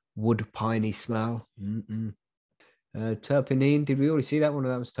 Wood piney smell. Terpenine. Did we already see that one? Or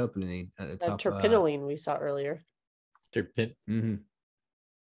that was terpenine at the top. Terpinolene we saw earlier. Yeah,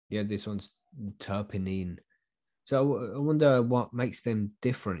 this one's terpenine. So I wonder what makes them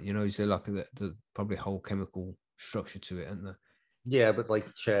different. You know, is there like the probably whole chemical structure to it, isn't there? Yeah, but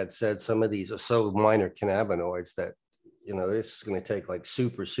like Chad said, some of these are so minor cannabinoids that, you know, it's going to take like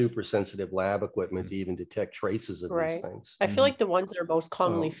super sensitive lab equipment to even detect traces of these things. I feel like the ones that are most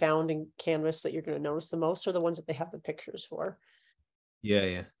commonly found in cannabis that you're going to notice the most are the ones that they have the pictures for.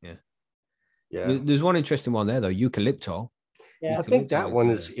 Yeah. There's one interesting one there though, eucalyptol. Yeah, I think that one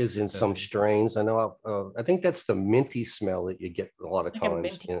is in some strains. I know. I think that's the minty smell that you get a lot of like a times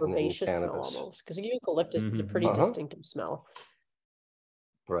minty in herbaceous smell cannabis. almost, because eucalyptus is a pretty distinctive smell.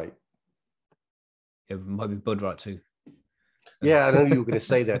 Right. Yeah, it might be bud rot too. Yeah, I know you were going to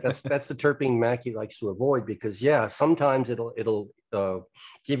say that. That's the terpene Mackie likes to avoid because sometimes it'll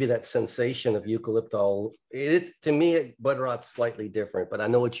give you that sensation of eucalyptol. To me, bud rot's slightly different, but I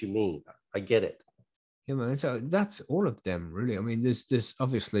know what you mean. I get it. Yeah, man. So that's all of them, really. I mean, there's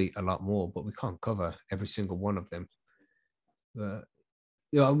obviously a lot more, but we can't cover every single one of them.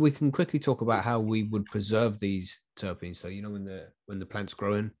 We can quickly talk about how we would preserve these terpenes. So, you know, when the plant's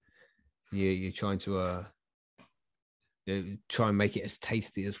growing, you're trying to try and make it as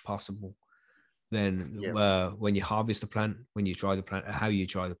tasty as possible. Then when you harvest the plant, when you dry the plant, how you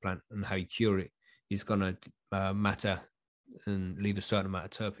dry the plant and how you cure it is going to matter and leave a certain amount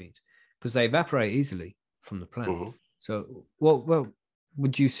of terpenes because they evaporate easily from the plant. So what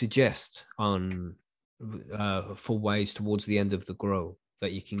would you suggest on for ways towards the end of the grow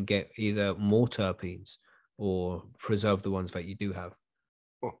that you can get either more terpenes or preserve the ones that you do have?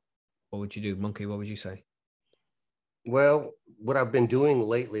 What would you do, Monkey? What would you say? Well, what I've been doing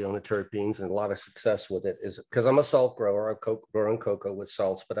lately on the terpenes and a lot of success with it is because I'm a salt grower, I'm growing cocoa with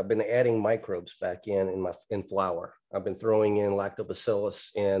salts, but I've been adding microbes back in flour. I've been throwing in lactobacillus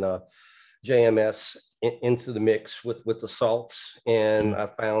and JMS into the mix with the salts, and I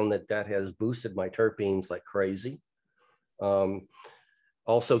found that has boosted my terpenes like crazy.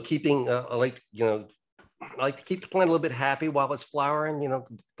 Also keeping, I like to keep the plant a little bit happy while it's flowering, you know,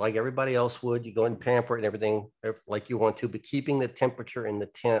 like everybody else would. You go and pamper it and everything like you want to, but keeping the temperature in the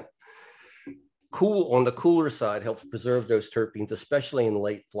tent cool on the cooler side helps preserve those terpenes, especially in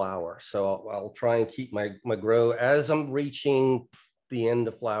late flower. So I'll try and keep my grow as I'm reaching the end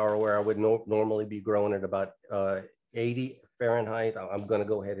of flower where I would normally be growing at about 80 Fahrenheit. I'm going to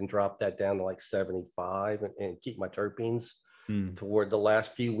go ahead and drop that down to like 75 and keep my terpenes toward the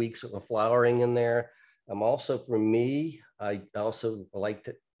last few weeks of the flowering in there. I'm also, for me, I also like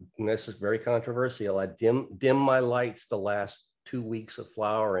to, and this is very controversial, I dim my lights the last 2 weeks of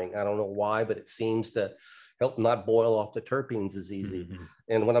flowering. I don't know why, but it seems to help not boil off the terpenes as easy.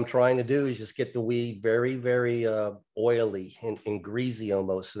 And what I'm trying to do is just get the weed very, very oily and greasy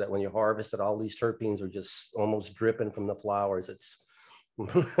almost, so that when you harvest it, all these terpenes are just almost dripping from the flowers. It's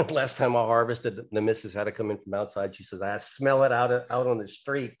last time I harvested, the missus had to come in from outside. She says, I smell it out on the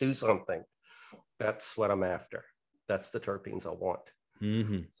street, do something. That's what I'm after. That's the terpenes I want.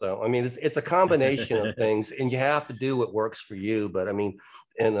 So, I mean, it's a combination of things, and you have to do what works for you. But I mean,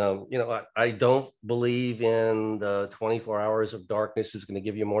 and, you know, I don't believe in the 24 hours of darkness is going to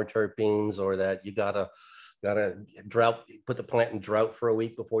give you more terpenes, or that you gotta drought, put the plant in drought for a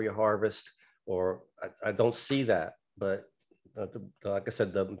week before you harvest, or I don't see that. But like I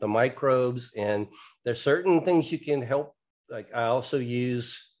said, the microbes, and there's certain things you can help. Like I also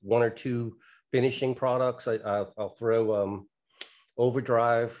use 1 or 2 finishing products. I'll throw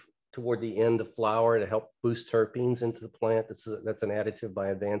Overdrive toward the end of flower to help boost terpenes into the plant. That's an additive by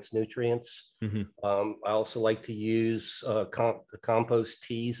Advanced Nutrients. I also like to use compost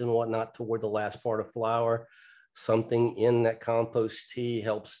teas and whatnot toward the last part of flower. Something in that compost tea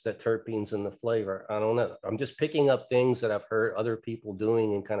helps the terpenes and the flavor. I don't know. I'm just picking up things that I've heard other people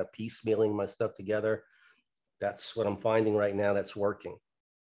doing and kind of piecemealing my stuff together. That's what I'm finding right now that's working.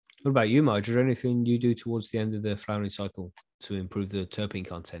 What about you, Marge? Is there anything you do towards the end of the flowering cycle to improve the terpene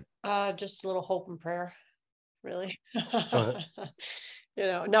content? Just a little hope and prayer, really. You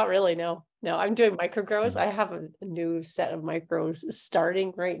know, not really. No, I'm doing micro grows. I have a new set of micros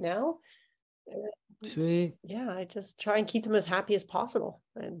starting right now. Sweet. Yeah, I just try and keep them as happy as possible.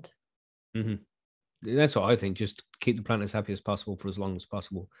 And that's what I think. Just keep the plant as happy as possible for as long as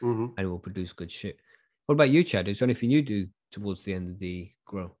possible, and it will produce good shit. What about you, Chad? Is there anything you do towards the end of the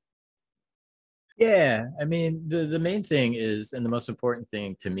grow? Yeah, I mean, the main thing is, and the most important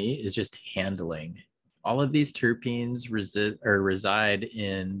thing to me is just handling. all of these terpenes reside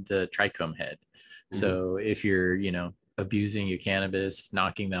in the trichome head. So if you're, abusing your cannabis,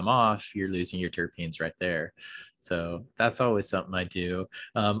 knocking them off, you're losing your terpenes right there. So that's always something I do.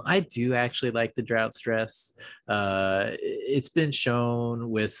 I do actually like the drought stress. It's been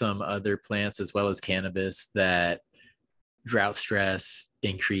shown with some other plants as well as cannabis that drought stress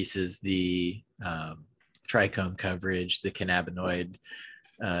increases the trichome coverage, the cannabinoid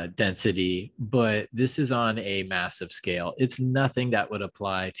density, but this is on a massive scale. It's nothing that would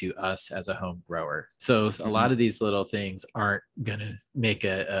apply to us as a home grower. So a lot of these little things aren't going to make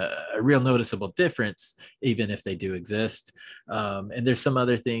a real noticeable difference, even if they do exist. And there's some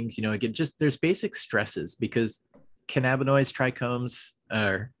other things, again, just there's basic stresses because cannabinoids,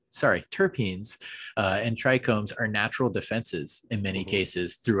 terpenes and trichomes are natural defenses in many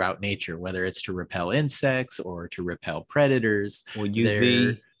cases throughout nature, whether it's to repel insects or to repel predators or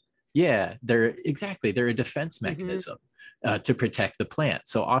UV. They're a defense mechanism to protect the plant.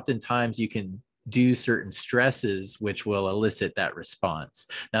 So oftentimes you can do certain stresses which will elicit that response.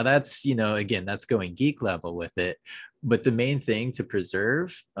 Now that's, again, that's going geek level with it. But the main thing to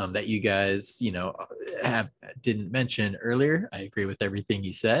preserve that you guys, didn't mention earlier, I agree with everything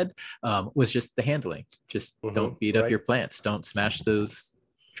you said, was just the handling. Just don't beat up your plants. Don't smash those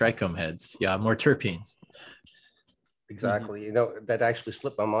trichome heads. Yeah, more terpenes. Exactly. That actually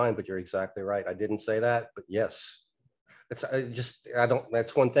slipped my mind, but you're exactly right. I didn't say that, but yes.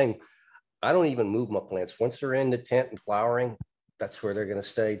 That's one thing. I don't even move my plants. Once they're in the tent and flowering, that's where they're going to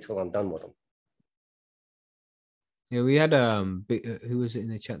stay till I'm done with them. Yeah, we had who was it in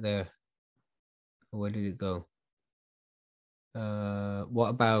the chat there? Where did it go? What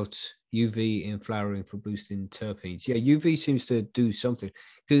about UV in flowering for boosting terpenes? Yeah, UV seems to do something.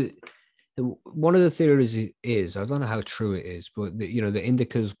 Because one of the theories is, I don't know how true it is, but the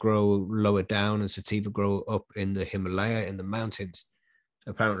indicas grow lower down and sativa grow up in the Himalaya, in the mountains.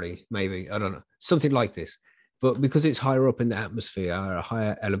 Apparently, maybe, I don't know, something like this. But because it's higher up in the atmosphere, or a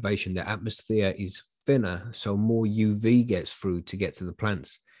higher elevation, the atmosphere is thinner, so more UV gets through to get to the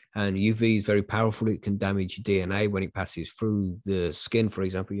plants. And UV is very powerful. It can damage DNA when it passes through the skin, for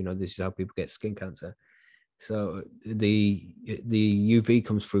example. This is how people get skin cancer. So the UV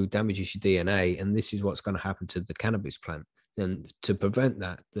comes through, damages your DNA, and this is what's going to happen to the cannabis plant. And to prevent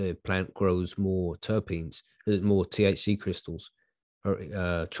that, the plant grows more terpenes, more THC crystals, or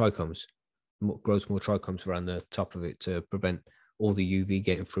trichomes, grows more trichomes around the top of it to prevent all the UV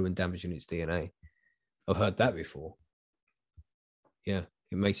getting through and damaging its DNA. I've heard that before. Yeah,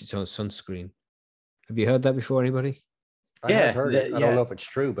 it makes its own sunscreen. Have you heard that before, anybody? I have heard it. I don't know if it's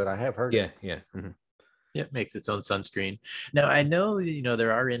true, but I have heard it. Yeah. Mm-hmm. Yeah, it makes its own sunscreen. Now, I know,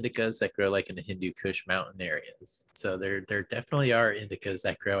 there are indicas that grow like in the Hindu Kush mountain areas. So there definitely are indicas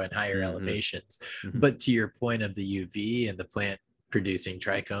that grow in higher elevations. But to your point of the UV and the plant producing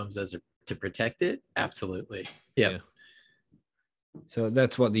trichomes to protect it, absolutely. Yeah. So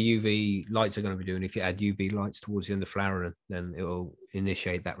that's what the UV lights are going to be doing. If you add UV lights towards the end of flowering, then it will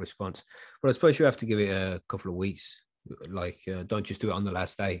initiate that response. But I suppose you have to give it a couple of weeks. Don't just do it on the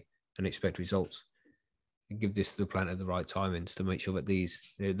last day and expect results. You give this to the plant at the right timings to make sure that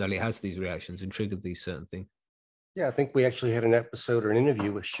it has these reactions and triggered these certain things. Yeah, I think we actually had an episode or an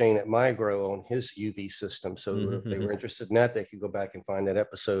interview with Shane at MyGrow on his UV system. So if they were interested in that, they could go back and find that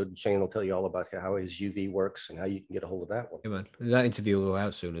episode. Shane will tell you all about how his UV works and how you can get a hold of that one. Yeah, man. That interview will go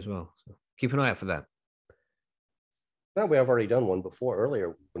out soon as well. So keep an eye out for that. No, we have already done one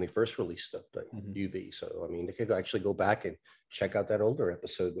earlier when they first released the UV. So, they could actually go back and check out that older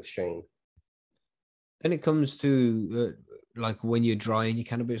episode with Shane. Then it comes to when you're drying your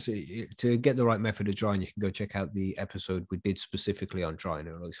cannabis, to get the right method of drying, you can go check out the episode we did specifically on drying.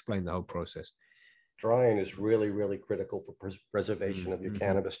 It'll explain the whole process. Drying is really, really critical for preservation of your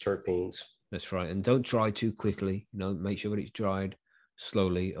cannabis terpenes. That's right. And don't dry too quickly. Make sure that it's dried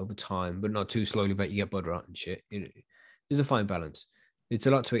slowly over time, but not too slowly that you get bud rot and shit. There's a fine balance. It's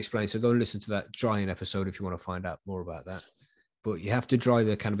a lot to explain. So go and listen to that drying episode if you want to find out more about that. But you have to dry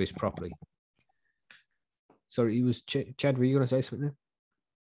the cannabis properly. Sorry, it was Chad. Were you going to say something?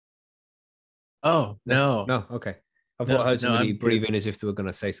 Oh, no. No, okay. I thought I heard somebody breathing as if they were going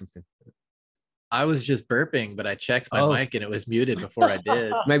to say something. I was just burping, but I checked my mic and it was muted before I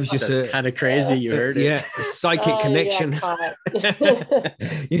did. Maybe it's just kind of crazy. You heard it. Yeah, psychic connection.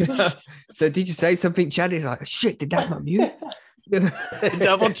 Yeah, So did you say something, Chad? He's like, shit, did that not mute? I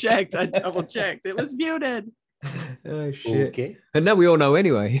double checked. It was muted. Oh, shit. Okay. And now we all know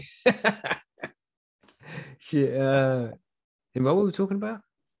anyway. Shit. And what were we talking about?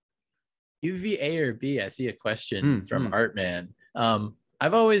 UVA or B? I see a question from Artman.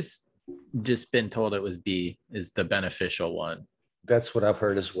 I've always just been told it was B is the beneficial one. That's what I've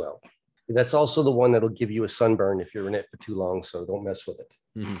heard as well. That's also the one that'll give you a sunburn if you're in it for too long. So don't mess with it.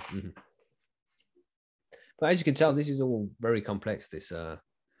 But as you can tell, this is all very complex, this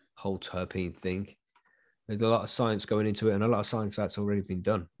whole terpene thing. There's a lot of science going into it, and a lot of science that's already been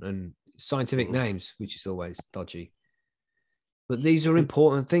done, and scientific names, which is always dodgy. But these are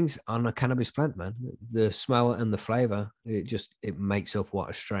important things on a cannabis plant, man. The smell and the flavor, it makes up what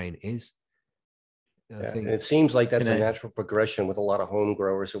a strain is. I think and it seems like that's a natural progression with a lot of home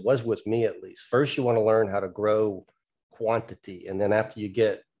growers. It was with me, at least. First, you want to learn how to grow quantity. And then after you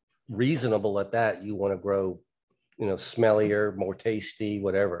get reasonable at that, you want to grow, smellier, more tasty,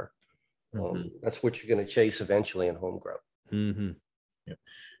 whatever. That's what you're going to chase eventually in home grow. Yeah.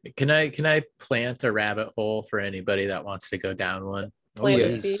 Can I plant a rabbit hole for anybody that wants to go down one? Plant a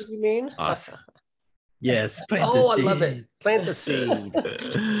seed, you mean? Awesome. Yes. I love it. Plant the seed.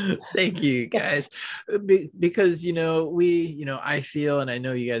 Thank you, guys. Because, I feel, and I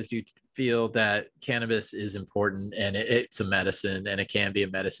know you guys do feel, that cannabis is important, and it's a medicine, and it can be a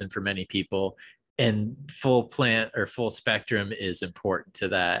medicine for many people. And full plant or full spectrum is important to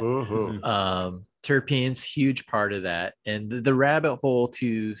that. Terpenes, huge part of that. And the rabbit hole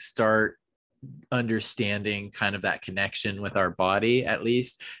to start understanding kind of that connection with our body, at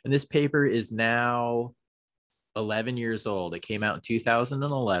least. And this paper is now 11 years old. It came out in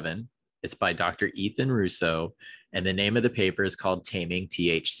 2011. It's by Dr. Ethan Russo. And the name of the paper is called Taming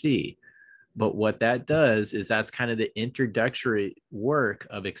THC. But what that does is that's kind of the introductory work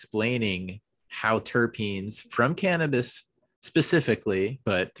of explaining how terpenes from cannabis specifically,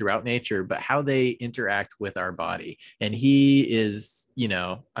 but throughout nature, but how they interact with our body. And he is,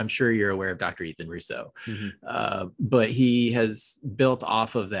 I'm sure you're aware of Dr. Ethan Russo, but he has built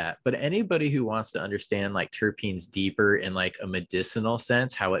off of that. But anybody who wants to understand like terpenes deeper in like a medicinal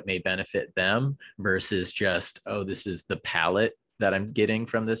sense, how it may benefit them versus just, oh, this is the palette that I'm getting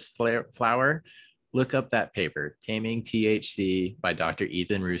from this flower, look up that paper, Taming THC by Dr.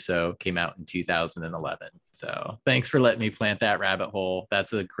 Ethan Russo, came out in 2011. So thanks for letting me plant that rabbit hole.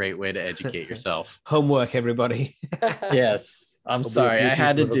 That's a great way to educate yourself. Homework, everybody. Yes. I'm sorry. I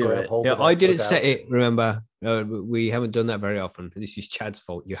had to do it. Yeah, I didn't set it. Remember, we haven't done that very often. This is Chad's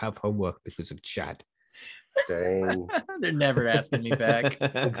fault. You have homework because of Chad. Dang. They're never asking me back.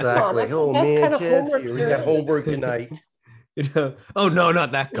 Exactly. Oh man, Chad, we got homework tonight. Oh no,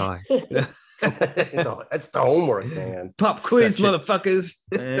 not that guy. No, that's the homework, man. Pop quiz, motherfuckers.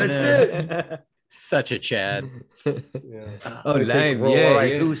 That's it. Such a Chad. Yeah. Oh, lame. All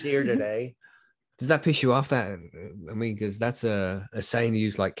right, yeah. who's here today? Does that piss you off? That because that's a saying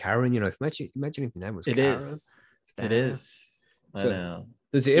used like Karen. Imagine if the name was It Karen. is. It is. I know.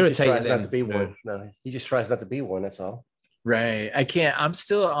 Does it He just irritate tries you? not to be one. No, he just tries not to be one. That's all. Right. I can't. I'm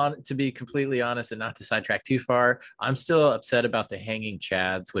still on, to be completely honest and not to sidetrack too far, I'm still upset about the hanging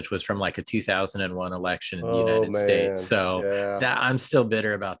chads, which was from like a 2001 election in the United States. So that I'm still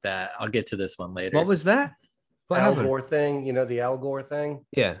bitter about that. I'll get to this one later. What was that? What Al happened? Gore thing, the Al Gore thing?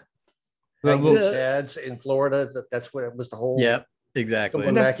 Yeah. Hanging chads in Florida. That's what it was, the whole. Yep. Exactly.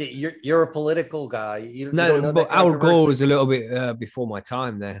 Come back, you're a political guy. You don't know but that Al Gore was a little bit before my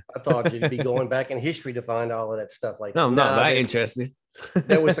time there. I thought you'd be going back in history to find all of that stuff. Like, no, I'm not that interested.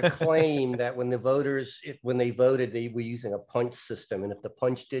 There was a claim that when the voters, when they voted, they were using a punch system, and if the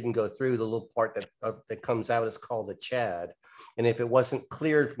punch didn't go through, the little part that comes out is called a chad. And if it wasn't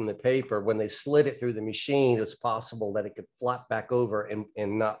cleared from the paper, when they slid it through the machine, it's possible that it could flop back over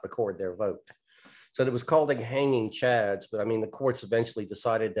and not record their vote. So it was called like hanging chads, but I mean, the courts eventually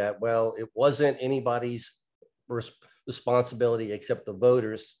decided that, well, it wasn't anybody's responsibility except the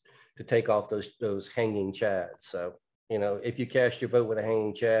voters to take off those hanging chads. So, if you cast your vote with a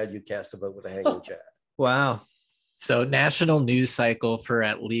hanging chad, you cast a vote with a hanging chad. Wow. So national news cycle for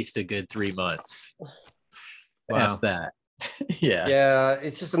at least a good 3 months. Wow. Past that. Yeah. Yeah,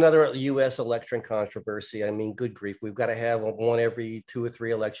 it's just another U.S. election controversy. I mean, good grief. We've got to have one every 2 or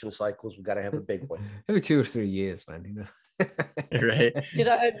 3 election cycles. We've got to have a big one. Every 2 or 3 years, man. Right. Getting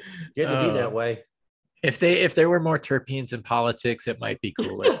to be that way. If there were more terpenes in politics, it might be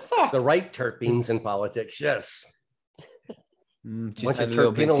cooler. The right terpenes in politics, yes. Just Bunch had of a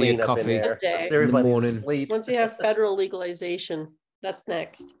little bit of tea terpenoline and up in coffee. there. Okay. Everybody's morning. asleep. Once you have federal legalization, that's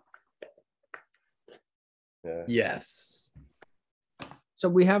next. Yeah. Yes. So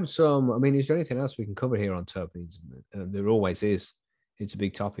we have some. I mean, is there anything else we can cover here on terpenes? There always is. It's a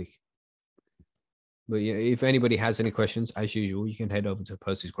big topic. But if anybody has any questions, as usual, you can head over to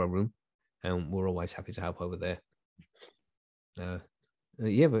Percy's Grow Room, and we're always happy to help over there. But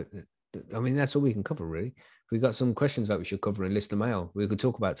I mean, that's all we can cover, really. we got some questions that we should cover in listener mail. We could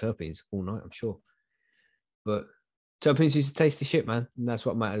talk about terpenes all night, I'm sure. But terpenes is a tasty shit, man. And that's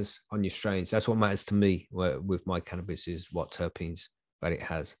what matters on your strains. That's what matters to me with my cannabis is what terpenes that it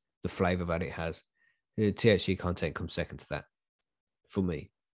has, the flavor that it has. The THC content comes second to that for me.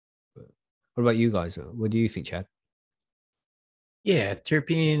 But what about you guys? What do you think, Chad? Yeah,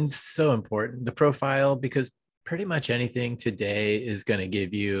 terpenes so important. The profile, because pretty much anything today is going to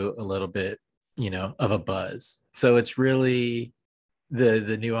give you a little bit, of a buzz. So it's really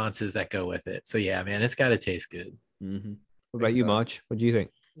the nuances that go with it. So yeah, man, it's got to taste good. Mm-hmm. What about you, Marge? What do you think?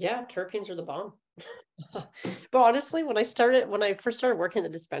 Yeah, terpenes are the bomb. But honestly, when I first started working in the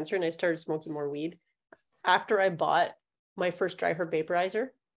dispensary and I started smoking more weed, after I bought my first dry herb vaporizer,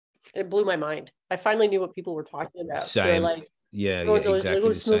 it blew my mind. I finally knew what people were talking about. Same. They're like, yeah, exactly. Like, oh,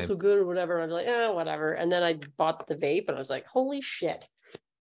 it smells so good or whatever. I'm like, whatever. And then I bought the vape and I was like, holy shit.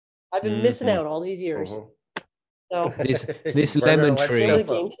 I've been missing out all these years. So this lemon tree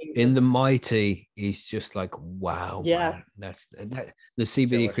in the Mighty is just like, wow. Yeah. Man. That the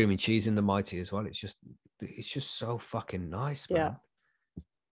CBD cream and cheese in the Mighty as well. It's just so fucking nice, man. Yeah.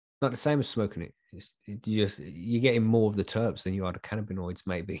 Not the same as smoking it. You're getting more of the terps than you are the cannabinoids,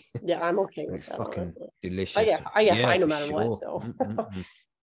 maybe. Yeah, I'm okay with it's that. fucking Honestly. delicious. I get high no matter sure. what. So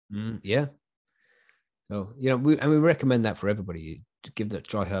yeah. So we recommend that for everybody. To give that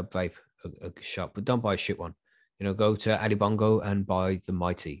dry herb vape a shot, but don't buy a shit one. Go to Alibongo and buy the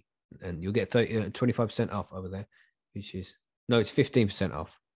Mighty, and you'll get 25% off over there. Which is it's 15%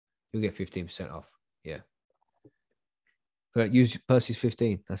 off. You'll get 15% off. Yeah. But use Percy's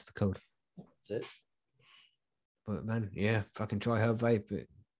 15. That's the code. That's it. But man, yeah, fucking dry herb vape. It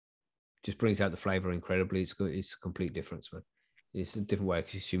just brings out the flavor incredibly. It's good. It's a complete difference, man. It's a different way of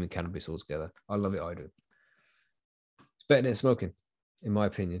consuming cannabis altogether. I love it. I do. It's better than smoking, in my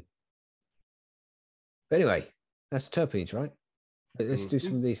opinion. But anyway, that's terpenes, right? Let's do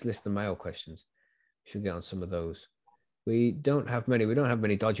some of these listener mail questions. We should get on some of those. We don't have many. We don't have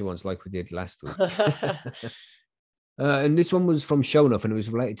many dodgy ones like we did last week. And this one was from Shonuff and it was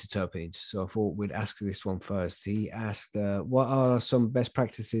related to terpenes. So I thought we'd ask this one first. He asked, what are some best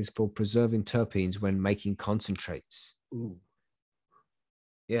practices for preserving terpenes when making concentrates? Ooh.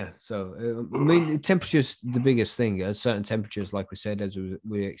 Yeah, so temperature's the biggest thing. At certain temperatures, like we said, as we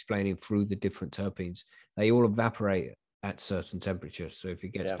were explaining through the different terpenes, they all evaporate at certain temperatures. So if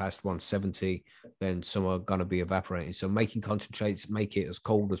it gets past 170, then some are going to be evaporating. So making concentrates, make it as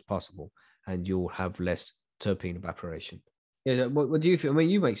cold as possible, and you'll have less terpene evaporation. Yeah, what do you feel? I mean,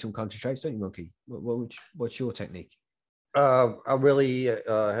 you make some concentrates, don't you, Monkey? What's your technique? I really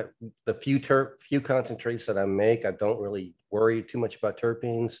the few concentrates that I make, I don't really worry too much about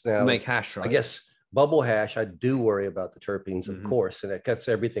terpenes. Now you make hash, right? I guess bubble hash, I do worry about the terpenes, of course, and it cuts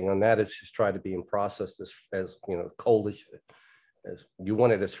everything on that. Is just try to be in process as cold as you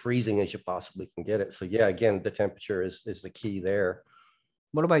want it, as freezing as you possibly can get it. So yeah, again, the temperature is the key there.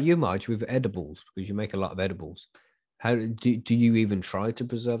 What about you, Marge, with edibles? Because you make a lot of edibles. How do you even try to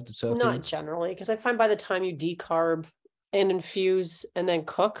preserve the terpenes? Not generally, because I find by the time you decarb and infuse and then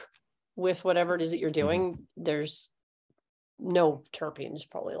cook with whatever it is that you're doing, there's no terpenes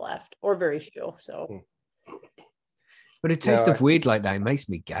probably left, or very few. So but a taste of weed like that, it makes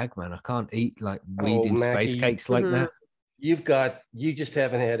me gag, man. I can't eat like weed in Mackie, space cakes like that. You just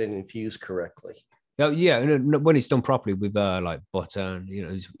haven't had it infused correctly. Oh yeah, when it's done properly with like butter and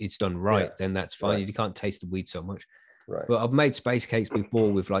it's done right, then that's fine. You can't taste the weed so much. Right. But I've made space cakes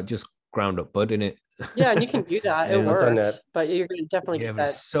before with like just ground up bud in it. Yeah, and you can do that. It works, but you're going to definitely get that.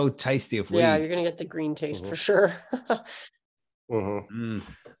 It's so tasty of weed. Yeah, you're going to get the green taste for sure.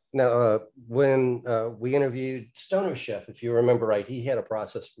 Now, when we interviewed Stoner Chef, if you remember right, he had a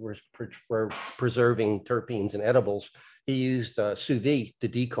process for preserving terpenes and edibles. He used sous vide to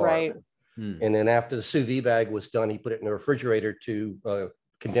decarb. Right. And then after the sous vide bag was done, he put it in the refrigerator to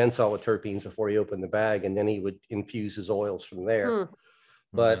condense all the terpenes before he opened the bag, and then he would infuse his oils from there.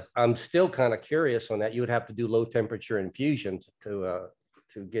 But I'm still kind of curious on that. You would have to do low temperature infusion to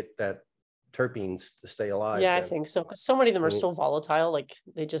get that terpenes to stay alive. Yeah, I think so. Because so many of them are so volatile, like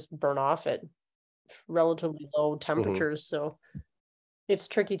they just burn off at relatively low temperatures. So it's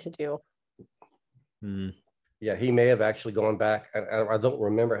tricky to do. Yeah, he may have actually gone back. I don't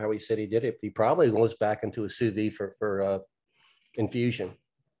remember how he said he did it. He probably goes back into a sous vide for infusion.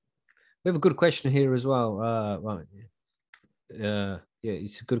 We have a good question here as well. Yeah,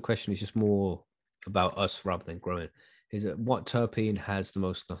 it's a good question. It's just more about us rather than growing. Is it what terpene has the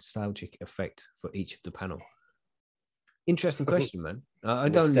most nostalgic effect for each of the panel? Interesting question, man. I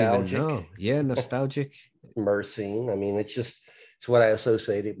don't even Nostalgic. know. Yeah, nostalgic. Myrcene. I mean, it's what I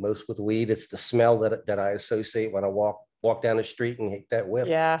associate it most with weed. It's the smell that I associate when I walk down the street and hit that whiff.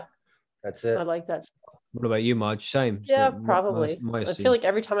 Yeah, That's I it. like that. What about you, Marge? Same. Yeah, So, probably. my I feel like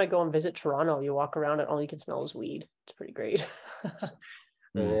every time I go and visit Toronto, you walk around and all you can smell is weed. It's pretty great.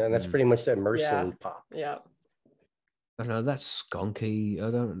 And that's pretty much that Myrcene pop. Yeah. I know that's skunky.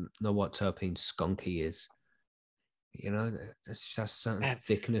 I don't know what terpene skunky is. You know, that's just certain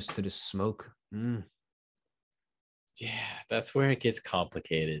thickness to the smoke. Yeah, that's where it gets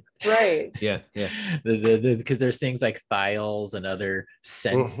complicated. Right. Yeah. Because there's things like thiols and other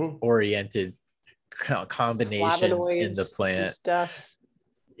scent-oriented combinations in the Flavonoids plant. stuff.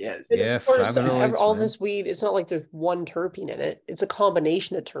 Yeah. Yeah, Of course, flavonoids, all man. this weed, it's not like there's one terpene in it. It's a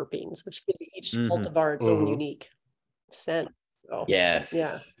combination of terpenes, which gives each cultivar its own unique scent. So, Yes.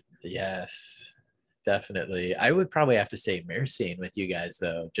 Yeah. Yes. Definitely. I would probably have to say myrcene with you guys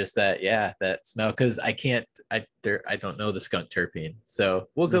though. Just that, that smell. Because I don't know the skunk terpene. So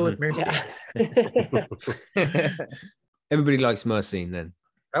we'll go with myrcene. Yeah. Everybody likes myrcene then.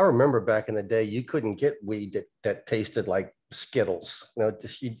 I remember back in the day, you couldn't get weed that tasted like Skittles.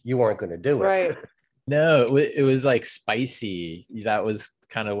 Just you weren't going to do it. Right. No, it was like spicy. That was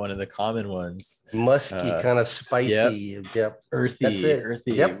kind of one of the common ones. Musky, kind of spicy. Yep. Earthy, That's it.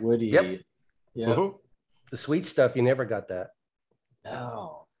 earthy, woody. Yep. Yep. The sweet stuff, you never got that.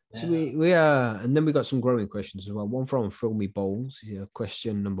 No. So we and then we got some growing questions as well. One from Filmy Bowls.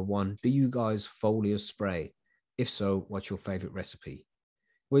 Question number 1: do you guys foliar spray? If so, what's your favorite recipe?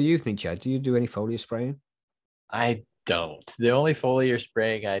 What do you think, Chad? Do you do any foliar spraying? I don't. The only foliar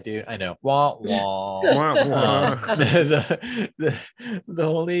spraying I do, I know. Wah, wah. The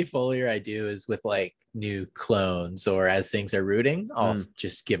only foliar I do is with like new clones, or as things are rooting, I'll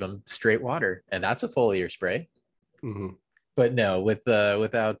just give them straight water, and that's a foliar spray. But no,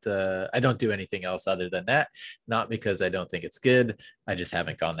 without I don't do anything else other than that. Not because I don't think it's good. I just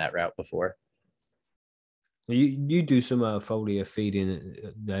haven't gone that route before. You do some foliar feeding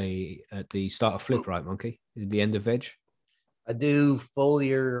at the start of flip, right, Monkey? At the end of veg? I do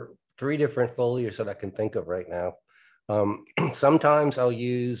foliar, 3 different foliars that I can think of right now. Sometimes I'll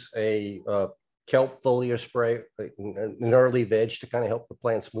use a kelp foliar spray, an early veg, to kind of help the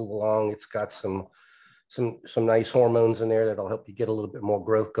plants move along. It's got some nice hormones in there that'll help you get a little bit more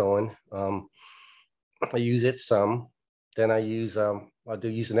growth going. I use it some. Then I use I do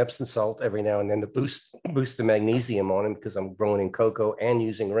use an Epsom salt every now and then to boost the magnesium on them, because I'm growing in cocoa and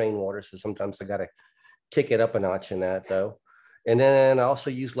using rainwater. So sometimes I got to kick it up a notch in that though. And then I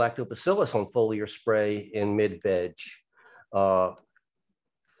also use lactobacillus on foliar spray in mid-veg.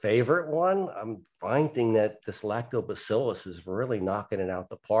 Favorite one, I'm finding that this lactobacillus is really knocking it out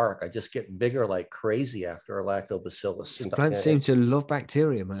the park. I just get bigger like crazy after a lactobacillus. Plants seem to love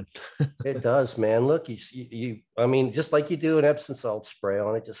bacteria, man. It does, man. Look, I mean, just like you do an Epsom salt spray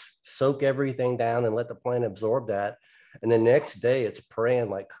on it, just soak everything down and let the plant absorb that. And the next day it's praying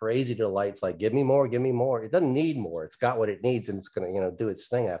like crazy to the lights, like, give me more, give me more. It doesn't need more. It's got what it needs, and it's going to, do its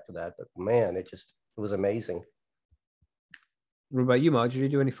thing after that. But man, it was amazing. What about you, Marge? Do you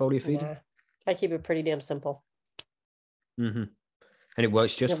do any foliar feeding? Nah, I keep it pretty damn simple. And it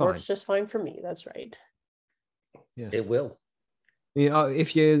works just fine. It works just fine for me. That's right. Yeah, it will.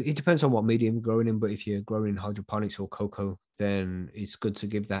 It depends on what medium you're growing in, but if you're growing in hydroponics or cocoa, then it's good to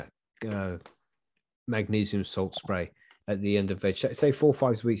give that magnesium salt spray at the end of veg. Say 4 or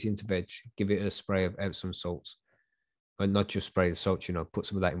 5 weeks into veg, give it a spray of Epsom salts. And not just spray the salt, put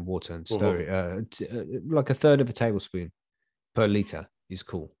some of that in water and stir it. Like a third of a tablespoon per liter is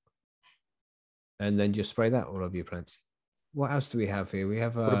cool. And then just spray that all over your plants. What else do we have here? We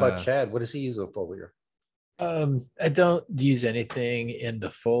have. What about Chad? What does he use on foliar? I don't use anything in the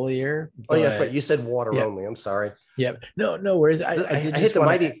foliar. Oh, yeah, that's right. You said water only. I'm sorry. Yep. No worries. I hit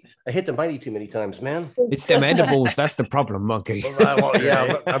the mighty too many times, man. It's them edibles. That's the problem, Monkey.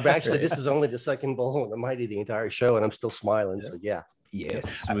 Yeah, I'm actually, this is only the second bowl of the mighty the entire show, and I'm still smiling. So yeah.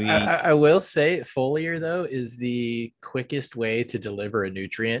 Yes. I will say foliar though is the quickest way to deliver a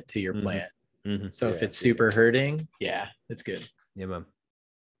nutrient to your plant. So if it's super hurting, it's good. Yeah, man.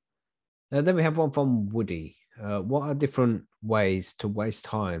 Then we have one from Woody. What are different ways to waste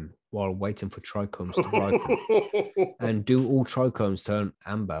time while waiting for trichomes to ripen? And do all trichomes turn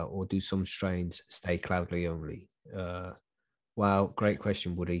amber, or do some strains stay cloudy only? Wow, great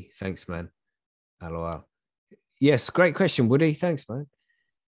question, Woody. Thanks, man. LOL. Yes, great question, Woody. Thanks, man.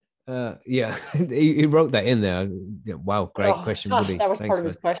 Yeah, he wrote that in there. Yeah, wow, great Oh, question, Woody. that was Thanks, part of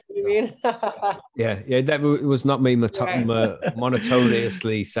his man. question, you mean? Yeah, that was not me Right.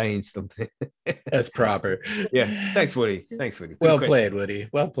 monotonously saying something. That's proper. Yeah, thanks, Woody. Thanks, Woody. Good Well question. played, Woody.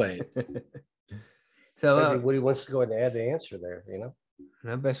 Well played. So, Maybe Woody wants to go ahead and add the answer there,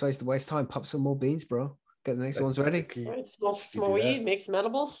 no best ways to waste time. Pop some more beans, bro. Get the next ones ready. Right, smoke You some do weed, that. make some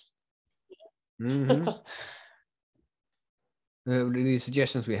edibles. Mm-hmm. The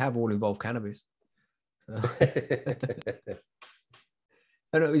suggestions we have all involve cannabis. So.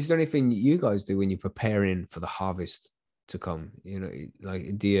 I don't know, is there anything you guys do when you're preparing for the harvest to come?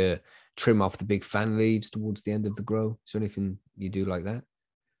 Like, do you trim off the big fan leaves towards the end of the grow? Is there anything you do like that?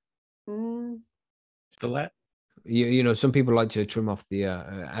 Some people like to trim off the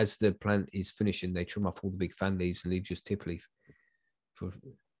as the plant is finishing, they trim off all the big fan leaves and leave just tip leaf for a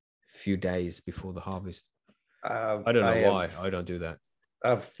few days before the harvest. I don't know why I don't do that.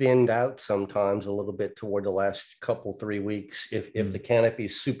 I've thinned out sometimes a little bit toward the last couple, 3 weeks if the canopy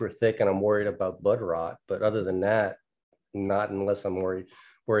is super thick and I'm worried about bud rot. But other than that, not unless I'm worried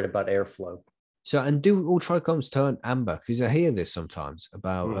about airflow. So, and do all trichomes turn amber? Because I hear this sometimes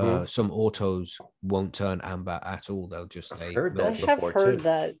about some autos won't turn amber at all. They'll just stay. I have heard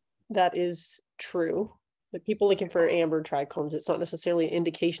that is true. That people looking for amber trichomes, it's not necessarily an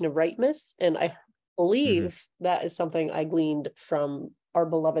indication of ripeness. And I believe that is something I gleaned from our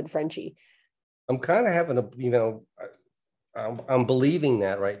beloved Frenchie. I'm kind of having I'm believing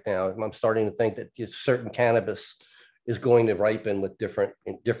that right now. I'm starting to think that certain cannabis is going to ripen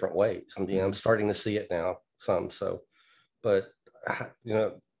in different ways. I mean, I'm starting to see it now but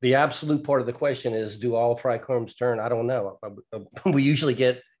the absolute part of the question is, do all trichomes turn? I don't know. We usually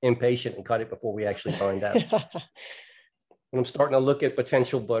get impatient and cut it before we actually find out. When I'm starting to look at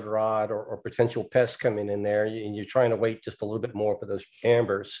potential bud rot or potential pests coming in there, and you're trying to wait just a little bit more for those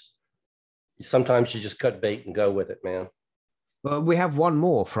ambers, sometimes you just cut bait and go with it, man. Well, we have one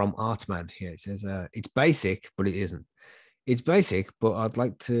more from Artman here. It says, it's basic, but it isn't. It's basic, but I'd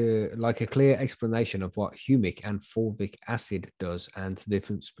like a clear explanation of what humic and fulvic acid does and the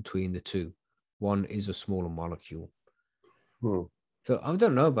difference between the two. One is a smaller molecule. So I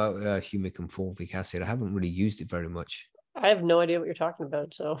don't know about humic and fulvic acid. I haven't really used it very much. I have no idea what you're talking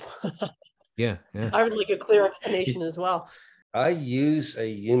about. So yeah. I would like a clear explanation as well. I use a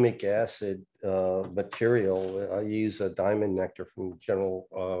humic acid material. I use a diamond nectar from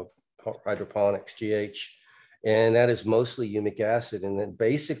General Hydroponics, GH, and that is mostly humic acid. And then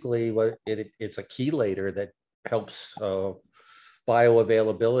basically it's a chelator that helps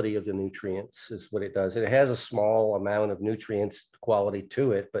bioavailability of the nutrients is what it does. It has a small amount of nutrients quality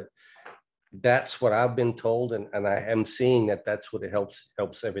to it, but that's what I've been told. And I am seeing that's what it helps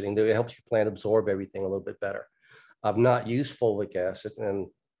everything do. It helps your plant absorb everything a little bit better. I've not used fulvic acid and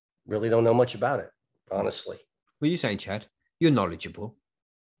really don't know much about it, honestly. What are you saying, Chad? You're knowledgeable.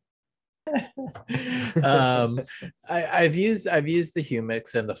 I've used the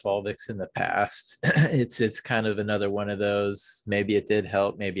humics and the fulvics in the past. It's kind of another one of those, maybe it did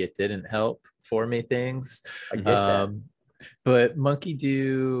help, maybe it didn't help for me things. I get that. But Monkey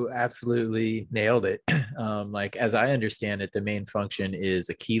Dew absolutely nailed it. Like, as I understand it, the main function is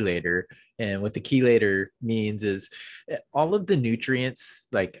a chelator. And what the chelator means is all of the nutrients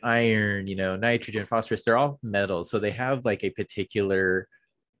like iron, nitrogen, phosphorus, they're all metals. So they have like a particular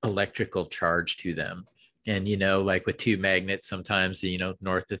electrical charge to them. And, like with two magnets, sometimes,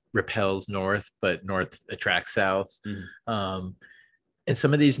 north repels north, but north attracts south. And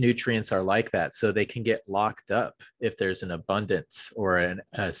some of these nutrients are like that. So they can get locked up if there's an abundance or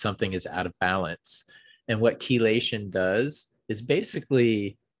something is out of balance. And what chelation does is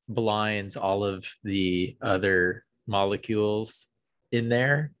basically blinds all of the other molecules in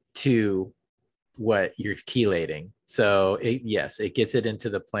there to what you're chelating. So it gets it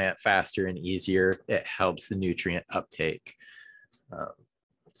into the plant faster and easier. It helps the nutrient uptake.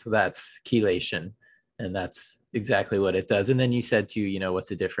 So that's chelation. And that's exactly what it does. And then you said too, what's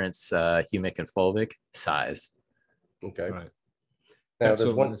the difference, humic and fulvic? Size. Okay. Right. Now,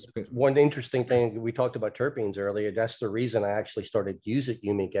 there's one interesting thing. We talked about terpenes earlier. That's the reason I actually started using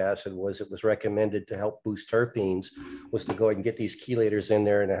humic acid. Was it was recommended to help boost terpenes, was to go ahead and get these chelators in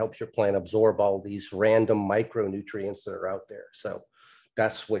there, and it helps your plant absorb all these random micronutrients that are out there. So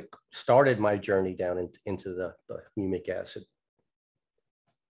that's what started my journey down into the humic acid.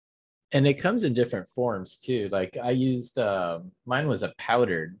 And it comes in different forms too. Like I used, mine was a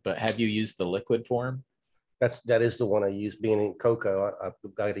powdered, but have you used the liquid form? That is the one I use. Being in cocoa, I've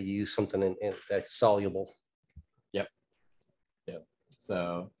got to use something in that's soluble. Yep.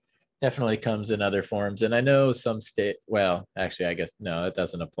 So Definitely comes in other forms. And I know some state, well, actually, I guess, no, it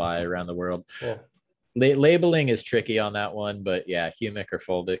doesn't apply around the world. Yeah. Labeling is tricky on that one, but yeah, humic or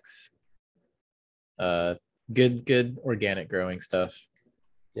Foldix. Good organic growing stuff.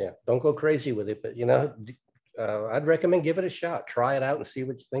 Yeah, don't go crazy with it, but I'd recommend give it a shot. Try it out and see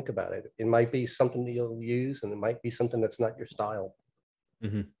what you think about it. It might be something that you'll use, and it might be something that's not your style.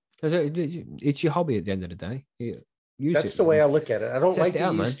 Mm-hmm. It's your hobby at the end of the day. That's the way I look at it. I don't like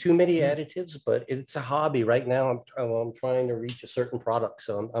to use too many Yeah. additives, but it's a hobby. Right now, I'm trying to reach a certain product,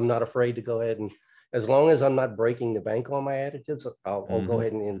 so I'm not afraid to go ahead and, as long as I'm not breaking the bank on my additives, I'll go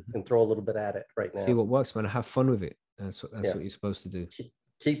ahead and throw a little bit at it right now. See what works, man. Have fun with it. That's what you're supposed to do.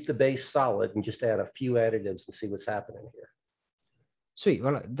 Keep the base solid and just add a few additives and see what's happening here. Sweet.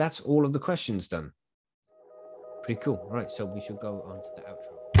 Well, that's all of the questions done. Pretty cool. All right, so we should go on to the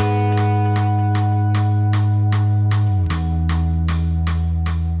outro.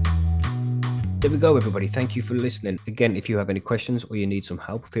 There we go, everybody. Thank you for listening. Again, if you have any questions or you need some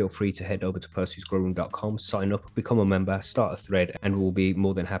help, feel free to head over to percysgrowroom.com, sign up, become a member, start a thread, and we'll be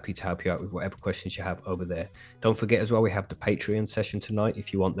more than happy to help you out with whatever questions you have over there. Don't forget as well, we have the Patreon session tonight.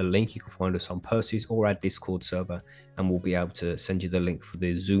 If you want the link, you can find us on Percy's or our Discord server, and we'll be able to send you the link for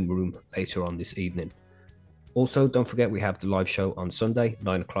the Zoom room later on this evening. Also, don't forget we have the live show on Sunday,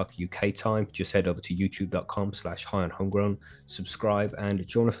 9 o'clock UK time. Just head over to youtube.com/highandhomegrown, subscribe, and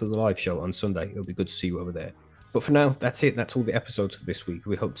join us for the live show on Sunday. It'll be good to see you over there. But for now, that's it. That's all the episodes for this week.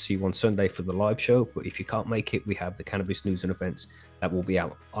 We hope to see you on Sunday for the live show. But if you can't make it, we have the cannabis news and events that will be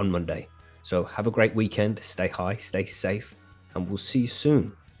out on Monday. So have a great weekend. Stay high, stay safe, and we'll see you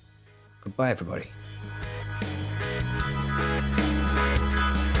soon. Goodbye, everybody.